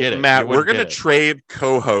 you so, wouldn't get it. Matt, You we're wouldn't gonna get it. trade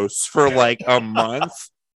co-hosts for like a month.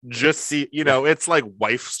 Just see, it's like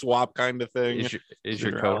wife swap kind of thing. Is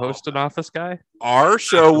your co-host an Office guy? Our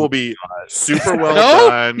show will be super well No,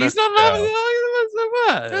 done. he's not.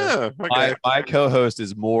 Yeah, okay. My co-host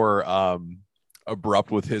is more abrupt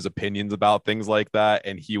with his opinions about things like that,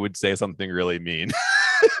 and he would say something really mean.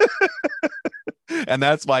 And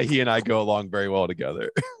that's why he and I go along very well together.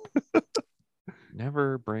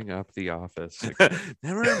 Never bring up The Office.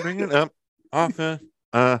 Never bring it up often.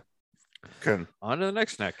 Can On to the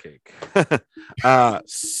next snack cake.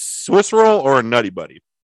 Swiss roll or a Nutty Buddy?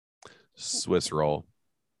 Swiss roll.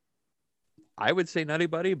 I would say Nutty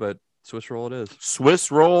Buddy, but Swiss roll it is.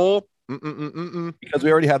 Swiss roll. Because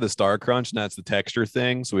we already have the Star Crunch, and that's the texture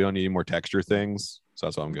thing, so we don't need any more texture things. So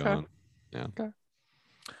that's what I'm going.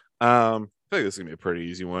 I feel like this is gonna be a pretty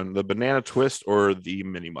easy one. The banana twist or the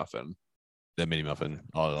mini muffin? The mini muffin.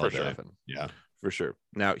 All For day. sure. Yeah. For sure.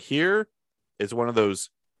 Now here is one of those.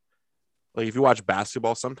 Like if you watch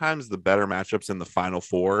basketball, sometimes the better matchups in the Final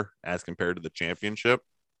Four as compared to the championship.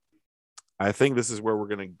 I think this is where we're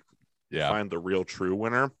gonna find the real true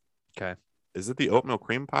winner. Okay. Is it the oatmeal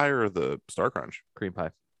cream pie or the Star Crunch? Cream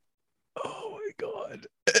pie. Oh my god.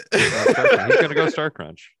 He's gonna go Star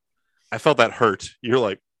Crunch. I felt that hurt. You're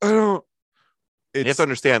like, I don't. You have It's to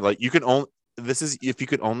understand, like you can only. This is if you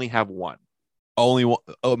could only have one. only one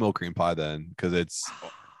oatmeal cream pie then, because it's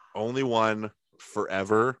Only one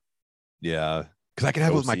forever. because I can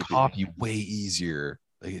have it with my OCP. coffee way easier.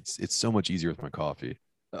 Like it's so much easier with my coffee.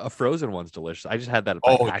 A frozen one's delicious. I just had that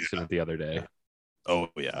by Oh, yeah. accident the other day. Oh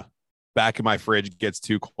yeah. Back in my fridge gets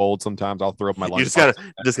too cold sometimes. I'll throw up my lunch. You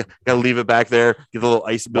just gotta leave it back there. Get a little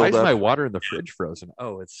ice Why build is up. my water in the fridge frozen?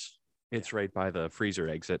 Oh, it's right by the freezer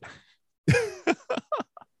exit.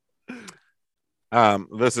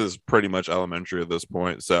 This is pretty much elementary at this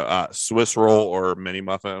point. So Swiss roll or mini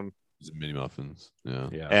muffin. Mini muffins. Yeah.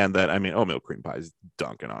 Yeah. And then oatmeal cream pie is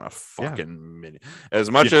dunking on a fucking mini. As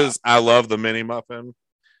much as I love the mini muffin.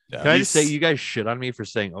 Can I just say you guys shit on me for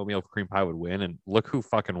saying oatmeal cream pie would win, and look who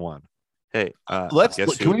fucking won. Hey, Can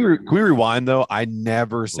we rewind though? I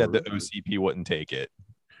never said that OCP wouldn't take it.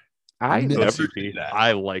 I never never did that.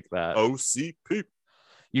 I like that. OCP.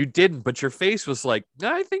 You didn't, but your face was like,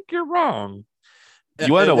 I think you're wrong.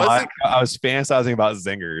 You want to know It why? I was fantasizing about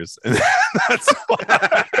zingers, and that's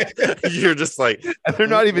why. You're just like And they're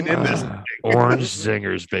not even in this. Orange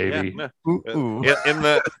zingers, baby. yeah, Ooh, ooh.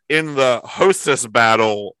 in the hostess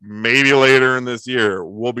battle, maybe later in this year,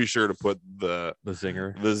 we'll be sure to put the The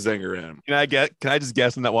zinger. zinger in. Can I just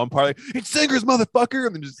guess in that one part? Like, it's zingers, motherfucker,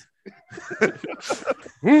 and then just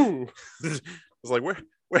Woo! It's like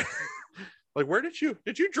where did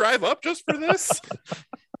you drive up just for this?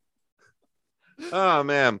 Oh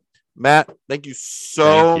man, Matt, thank you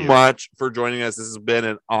so Thank you. much for joining us. This has been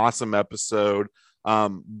an awesome episode.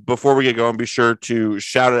 Before we get going, be sure to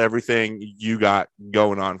shout out everything you got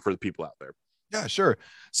going on for the people out there. Yeah, sure.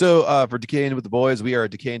 So for Decayin With the Boys, we are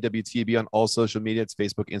Decayin WTB on all social media. It's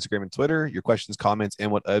Facebook, Instagram, and Twitter. Your questions, comments, and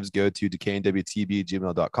what-ups go to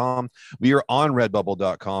decayinwtb@gmail.com. We are on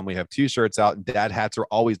redbubble.com. We have 2 shirts out, and dad hats are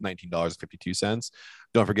always $19.52.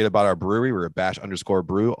 Don't forget about our brewery. We're a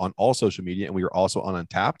 _brew on all social media, and we are also on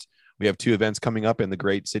Untapped. We have 2 events coming up in the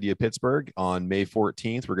great city of Pittsburgh. On May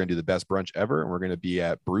 14th, we're going to do the best brunch ever, and we're going to be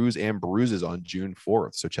at Brews and Bruises on June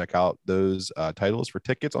 4th. So check out those titles for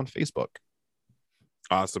tickets on Facebook.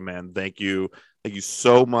 Awesome, man. Thank you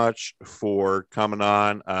so much for coming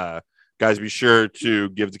on. Guys, be sure to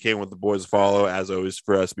give Decayin With the Boys a follow. As always,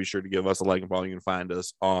 for us, be sure to give us a like and follow. You can find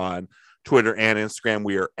us on Twitter and Instagram.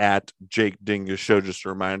 We are at Jake Dingus Show. Just a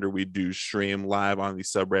reminder, we do stream live on the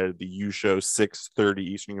subreddit, the U Show, 6:30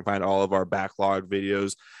 Eastern. You can find all of our backlog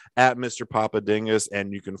videos at Mr. Papa Dingus,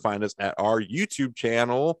 and you can find us at our YouTube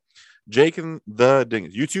channel, Jake and the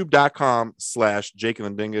Dingus, youtube.com/Jake and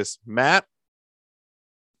the Dingus. Matt,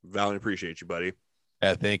 Valen, appreciate you, buddy.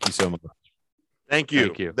 Yeah, thank you so much. Thank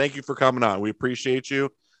you for coming on. We appreciate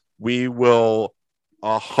you. We will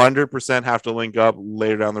 100% have to link up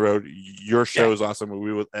later down the road. Your show is awesome.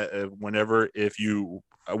 We would whenever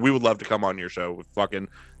we would love to come on your show. This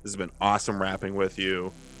has been awesome rapping with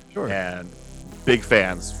you. Sure. And big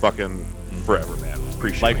fans, fucking forever, man.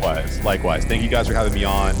 Appreciate it. Likewise. Thank you guys for having me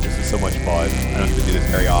on. This is so much fun. I don't get to do this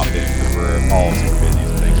very often because we're all super busy.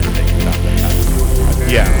 So thanks for taking the time.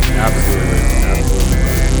 Yeah, absolutely.